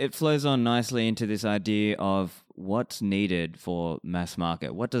think it flows on nicely into this idea of what's needed for mass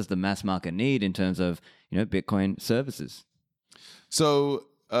market. What does the mass market need in terms of, Bitcoin services? So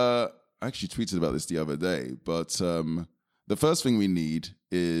I actually tweeted about this the other day, but the first thing we need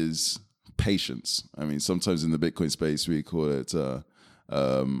is patience. I mean, sometimes in the Bitcoin space, we call it a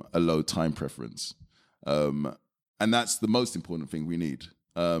low time preference. And that's the most important thing we need.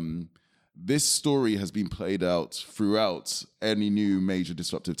 This story has been played out throughout any new major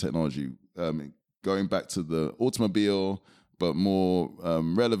disruptive technology, going back to the automobile, but more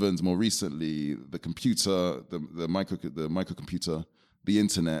relevant, more recently, the computer, the microcomputer, the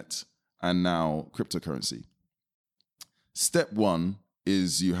internet, and now cryptocurrency. Step one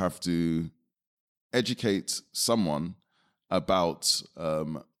is you have to educate someone about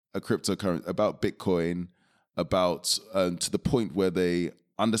a cryptocurrency, about Bitcoin, about to the point where they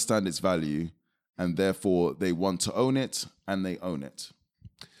understand its value, and therefore they want to own it, and they own it.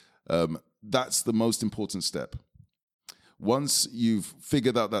 That's the most important step. Once you've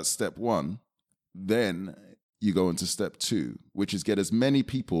figured out that step one, then you go into step two, which is get as many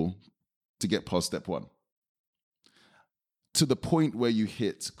people to get past step one, to the point where you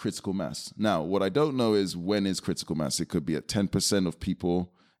hit critical mass. Now, what I don't know is when is critical mass. It could be at 10% of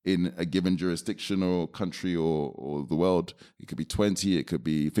people in a given jurisdiction or country or the world. It could be 20, it could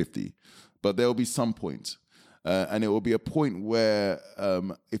be 50. But there will be some point. And it will be a point where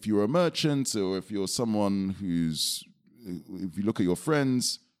if you're a merchant or if you're someone if you look at your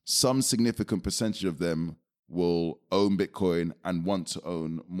friends, some significant percentage of them will own Bitcoin and want to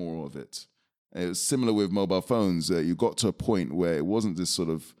own more of it. It was similar with mobile phones. You got to a point where it wasn't this sort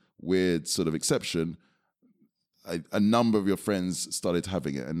of weird sort of exception. A number of your friends started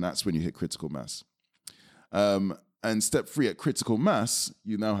having it, and that's when you hit critical mass. And step three, at critical mass,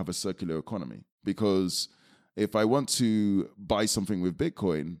 you now have a circular economy. Because if I want to buy something with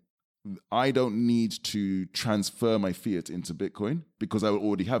Bitcoin, I don't need to transfer my fiat into Bitcoin because I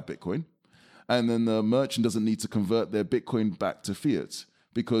already have Bitcoin. And then the merchant doesn't need to convert their Bitcoin back to fiat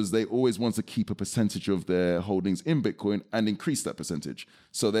because they always want to keep a percentage of their holdings in Bitcoin and increase that percentage.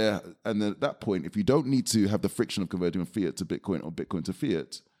 So and then at that point, if you don't need to have the friction of converting fiat to Bitcoin or Bitcoin to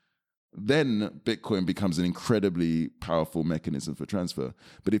fiat, then Bitcoin becomes an incredibly powerful mechanism for transfer.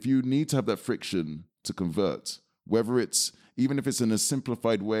 But if you need to have that friction to convert, even if it's in a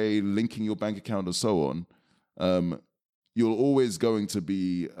simplified way, linking your bank account or so on, you're always going to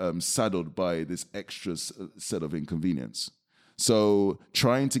be saddled by this extra set of inconvenience. So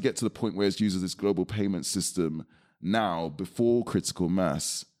trying to get to the point where it's used as this global payment system now before critical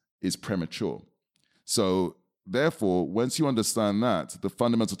mass is premature. So therefore, once you understand that, the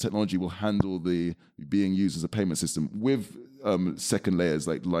fundamental technology will handle the being used as a payment system with second layers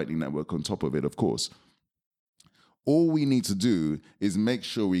like Lightning Network on top of it, of course. All we need to do is make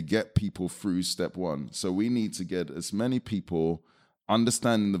sure we get people through step one. So we need to get as many people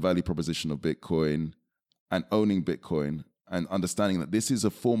understanding the value proposition of Bitcoin and owning Bitcoin and understanding that this is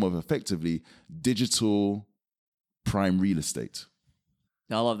a form of effectively digital prime real estate.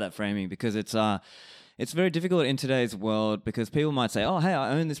 I love that framing because it's very difficult in today's world because people might say, oh, hey,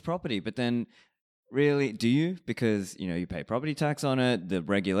 I own this property. But then Really? Do you? Because, you pay property tax on it, the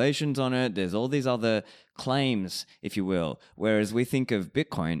regulations on it, there's all these other claims, if you will. Whereas we think of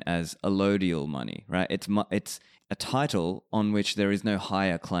Bitcoin as allodial money, right? It's a title on which there is no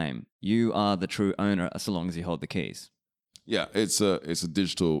higher claim. You are the true owner so long as you hold the keys. Yeah, it's a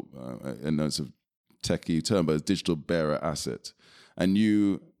digital, and it's a techie term, but it's digital bearer asset. And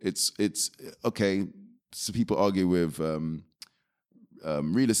it's okay. So people argue with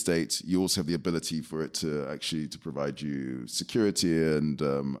real estate. You also have the ability for it to provide you security and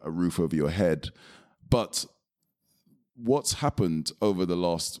a roof over your head. But what's happened over the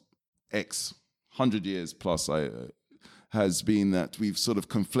last 100 years plus has been that we've sort of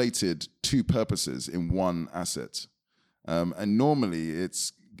conflated two purposes in one asset. And normally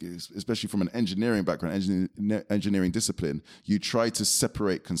it's, especially from an engineering background, engineering discipline, you try to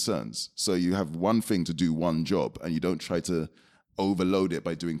separate concerns. So you have one thing to do one job and you don't try to overload it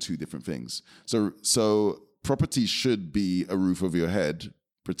by doing two different things. So property should be a roof over your head,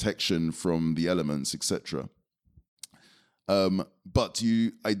 protection from the elements, etc. But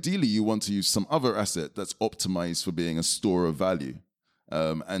ideally you want to use some other asset that's optimized for being a store of value,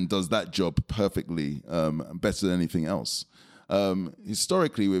 and does that job perfectly, better than anything else.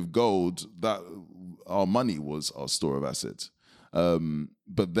 Historically, with gold, that our money was our store of assets.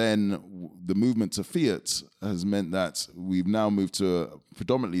 But then the movement to fiat has meant that we've now moved to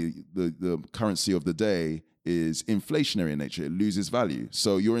predominantly the currency of the day is inflationary in nature. It loses value.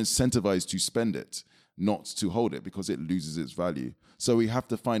 So you're incentivized to spend it, not to hold it, because it loses its value. So we have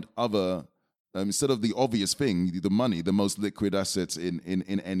to find other, instead of the obvious thing, the money, the most liquid asset in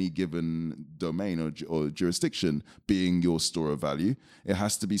any given domain or jurisdiction being your store of value, it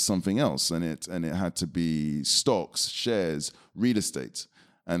has to be something else. And it had to be stocks, shares, real estate.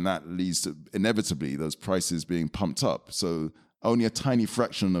 And that leads to inevitably those prices being pumped up. So only a tiny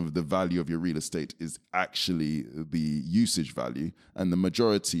fraction of the value of your real estate is actually the usage value, and the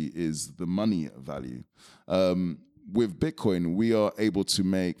majority is the money value. With Bitcoin, we are able to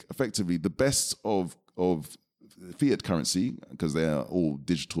make effectively the best of fiat currency, because they are all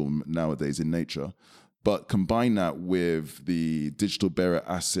digital nowadays in nature, but combine that with the digital bearer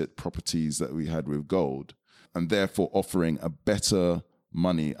asset properties that we had with gold, and therefore offering a better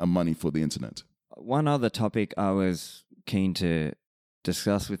money for the internet. One other topic I was keen to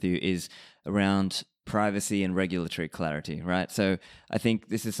discuss with you is around privacy and regulatory clarity, right? So I think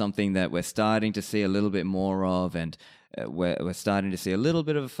this is something that we're starting to see a little bit more of, and we're starting to see a little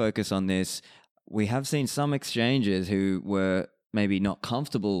bit of a focus on this. We have seen some exchanges who were maybe not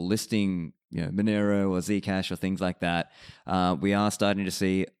comfortable listing, Monero or Zcash or things like that. We are starting to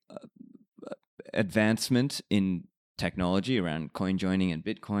see advancement in technology around coin joining and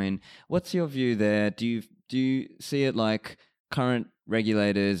Bitcoin. What's your view there? Do you see it like current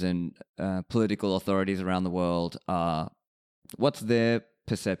regulators and political authorities around the world what's their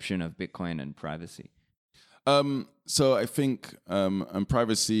perception of Bitcoin and privacy? So I think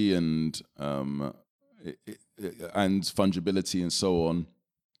privacy and fungibility and so on,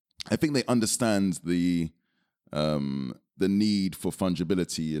 I think they understand the need for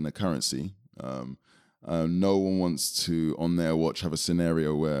fungibility in a currency. No one wants to, on their watch, have a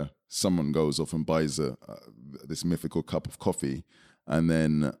scenario where someone goes off and buys this mythical cup of coffee and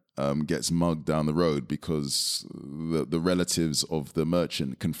then gets mugged down the road because the relatives of the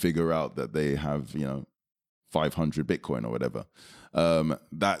merchant can figure out that they have, 500 Bitcoin or whatever.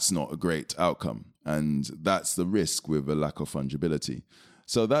 That's not a great outcome. And that's the risk with a lack of fungibility.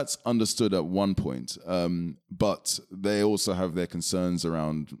 So that's understood at one point. But they also have their concerns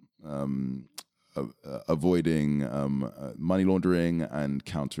around avoiding money laundering and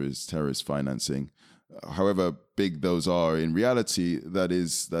terrorist financing. However big those are in reality, that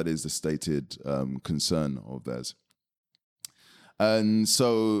is the stated concern of theirs. And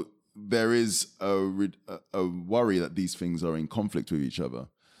so there is a worry that these things are in conflict with each other.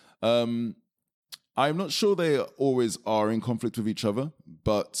 I'm not sure they always are in conflict with each other,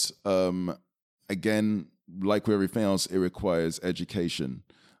 but again, like with everything else, it requires education.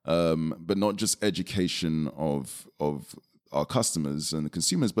 But not just education of our customers and the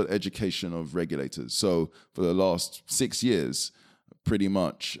consumers, but education of regulators. So for the last 6 years, pretty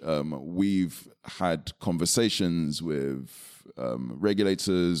much, we've had conversations with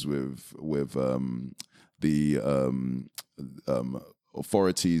regulators, with the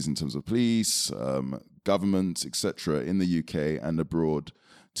authorities in terms of police, government, etc., in the UK and abroad,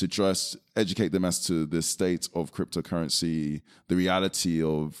 to just educate them as to the state of cryptocurrency, the reality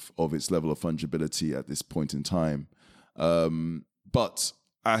of its level of fungibility at this point in time. But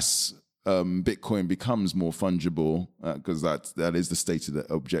as Bitcoin becomes more fungible, because that is the stated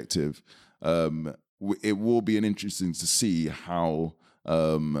objective, it will be interesting to see how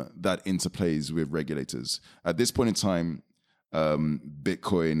that interplays with regulators. At this point in time,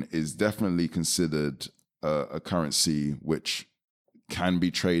 Bitcoin is definitely considered a currency which can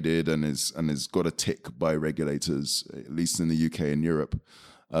be traded and is got a tick by regulators, at least in the UK and Europe.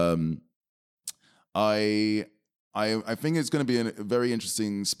 I think it's going to be a very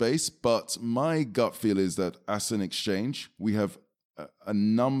interesting space, but my gut feel is that as an exchange, we have a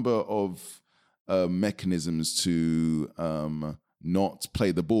number of mechanisms to not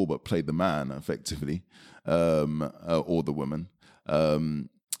play the ball, but play the man effectively, or the woman.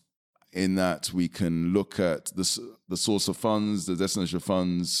 In that we can look at the source of funds, the destination of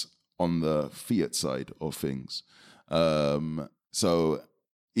funds on the fiat side of things. So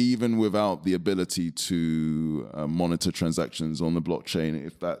even without the ability to monitor transactions on the blockchain,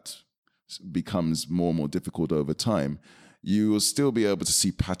 if that becomes more and more difficult over time, you will still be able to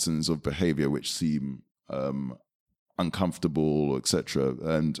see patterns of behavior which seem uncomfortable, etc.,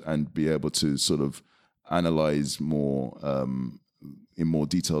 and be able to sort of analyze more in more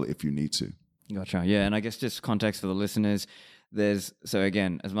detail if you need to. Gotcha. Yeah, and I guess just context for the listeners. So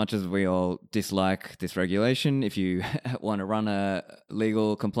again, as much as we all dislike this regulation, if you want to run a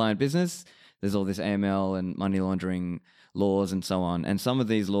legal compliant business, there's all this AML and money laundering laws and so on. And some of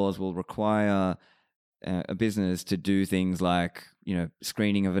these laws will require a business to do things like,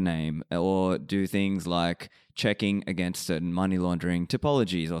 screening of a name, or do things like checking against certain money laundering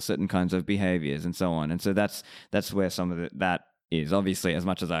typologies or certain kinds of behaviors and so on. And so that's where some of that is. Obviously, as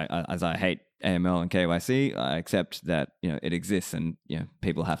much as I hate AML and KYC, I accept that it exists, and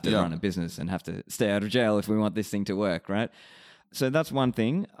people have to run a business and have to stay out of jail if we want this thing to work, right? So that's one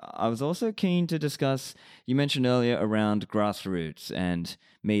thing. I was also keen to discuss, you mentioned earlier around grassroots and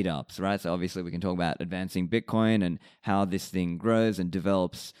meetups, right? So obviously we can talk about advancing Bitcoin and how this thing grows and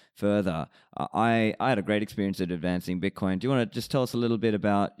develops further. I had a great experience at Advancing Bitcoin. Do you want to just tell us a little bit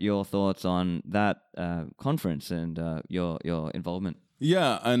about your thoughts on that conference and your involvement?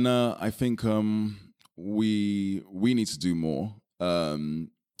 Yeah, and I think we need to do more.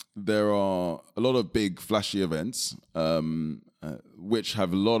 There are a lot of big flashy events which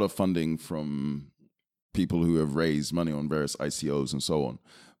have a lot of funding from people who have raised money on various ICOs and so on.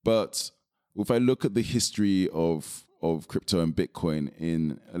 But if I look at the history of crypto and Bitcoin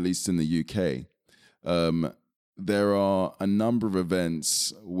at least in the UK, there are a number of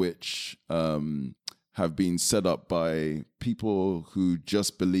events which have been set up by people who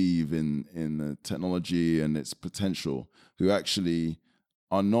just believe in the technology and its potential, who actually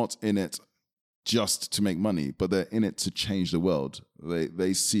are not in it just to make money, but they're in it to change the world.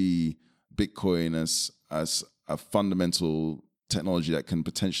 They see Bitcoin as a fundamental technology that can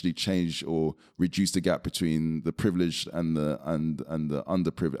potentially change or reduce the gap between the privileged and the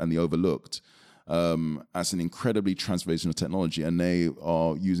underprivileged and the overlooked, as an incredibly transformational technology, and they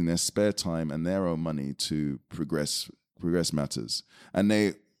are using their spare time and their own money to progress matters. And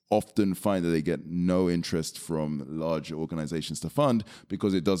they often find that they get no interest from large organizations to fund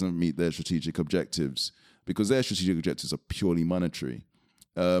because it doesn't meet their strategic objectives, because their strategic objectives are purely monetary.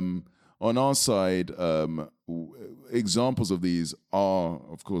 On our side, examples of these are,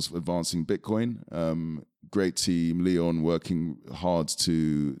 of course, Advancing Bitcoin. Great team, Leon working hard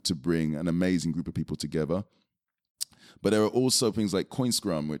to bring an amazing group of people together. But there are also things like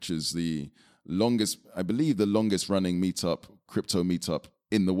CoinScrum, which is the longest running crypto meetup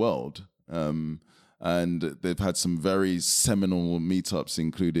in the world. And they've had some very seminal meetups,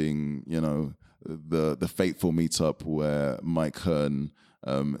 including, the fateful meetup where Mike Hearn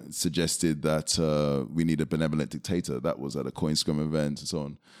suggested that we need a benevolent dictator. That was at a CoinScrum event and so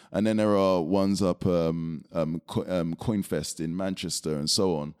on. And then there are ones up CoinFest in Manchester and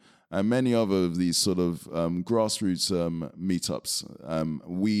so on. And many other of these sort of grassroots meetups.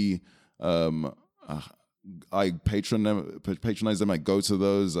 I patronize them. I go to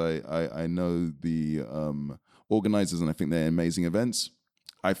those. I know the organizers, and I think they're amazing events.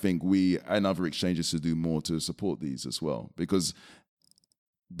 I think we and other exchanges should do more to support these as well, because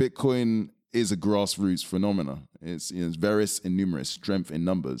Bitcoin is a grassroots phenomena. It's various and numerous, strength in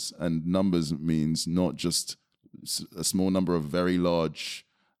numbers, and numbers means not just a small number of very large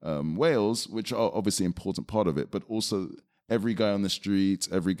whales, which are obviously an important part of it, but also every guy on the street,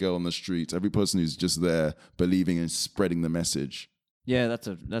 every girl on the street, every person who's just there believing and spreading the message. Yeah,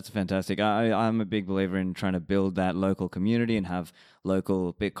 that's fantastic. I'm a big believer in trying to build that local community and have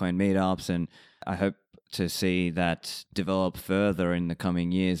local Bitcoin meetups, and I hope to see that develop further in the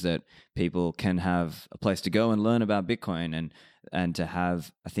coming years, that people can have a place to go and learn about Bitcoin and to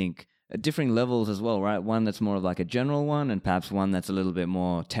have, I think, differing levels as well, right? One that's more of like a general one, and perhaps one that's a little bit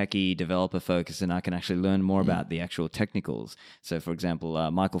more techie, developer focused, and I can actually learn more about the actual technicals. So, for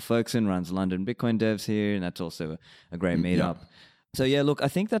example, Michael Folkeson runs London Bitcoin Devs here, and that's also a great meetup. Yeah. So yeah, look, I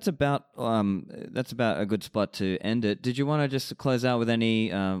think that's about a good spot to end it. Did you want to just close out with any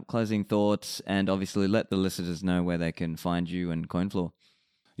closing thoughts, and obviously let the listeners know where they can find you and CoinFloor?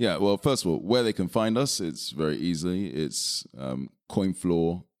 Yeah, well, first of all, where they can find us, it's very easily. It's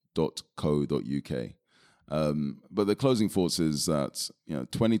coinfloor.co.uk. But the closing thoughts is that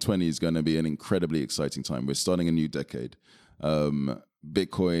 2020 is going to be an incredibly exciting time. We're starting a new decade.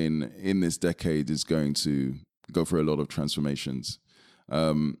 Bitcoin in this decade is going to go through a lot of transformations.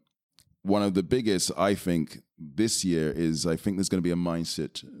 One of the biggest, I think, this year is I think there's going to be a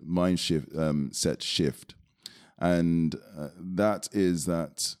mindset shift. And that is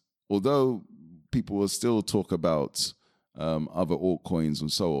that although people will still talk about other altcoins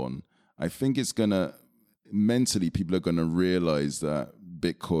and so on, I think it's going to, mentally, people are going to realize that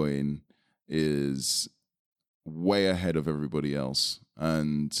Bitcoin is way ahead of everybody else.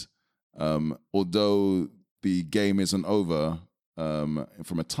 And although the game isn't over,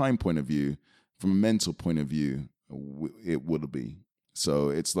 from a time point of view, from a mental point of view, it will be. So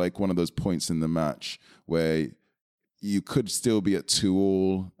it's like one of those points in the match where you could still be at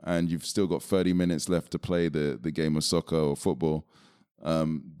 2-2 and you've still got 30 minutes left to play the game of soccer or football.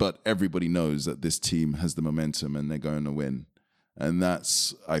 But everybody knows that this team has the momentum and they're going to win. And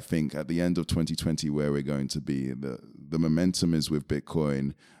that's, I think, at the end of 2020 where we're going to be. The momentum is with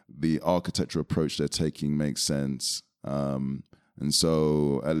Bitcoin. The architectural approach they're taking makes sense. And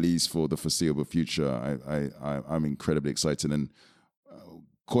so at least for the foreseeable future, I'm incredibly excited. And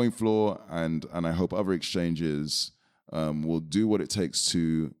CoinFloor and I hope other exchanges will do what it takes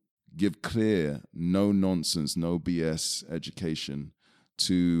to give clear, no nonsense, no BS education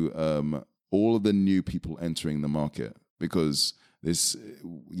to all of the new people entering the market, because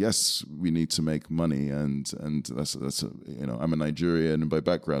yes, we need to make money, and that's I'm a Nigerian by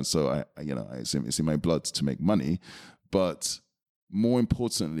background, so it's in my blood to make money, but more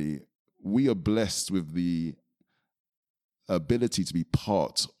importantly, we are blessed with the ability to be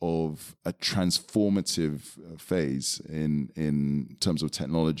part of a transformative phase in terms of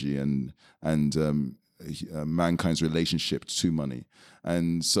technology and mankind's relationship to money.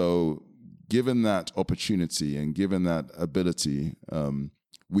 And so given that opportunity and given that ability,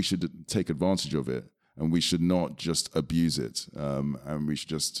 we should take advantage of it, and we should not just abuse it. And we should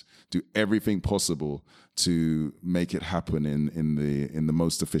just do everything possible to make it happen in the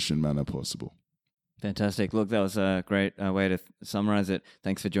most efficient manner possible. Fantastic. Look, that was a great way to summarize it.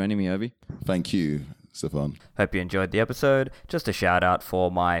 Thanks for joining me, Obi. Thank you, Stefan. Hope you enjoyed the episode. Just a shout out for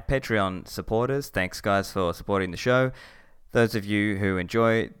my Patreon supporters. Thanks, guys, for supporting the show. Those of you who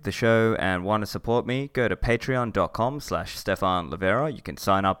enjoy the show and want to support me, go to patreon.com/Stefan Livera. You can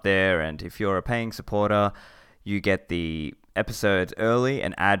sign up there, and if you're a paying supporter, you get the episodes early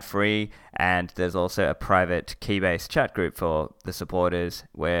and ad-free, and there's also a private Keybase chat group for the supporters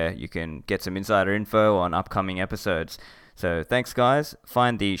where you can get some insider info on upcoming episodes. So thanks, guys.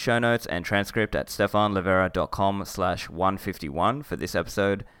 Find the show notes and transcript at stefanlivera.com/151 for this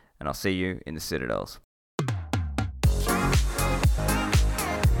episode, and I'll see you in the Citadels.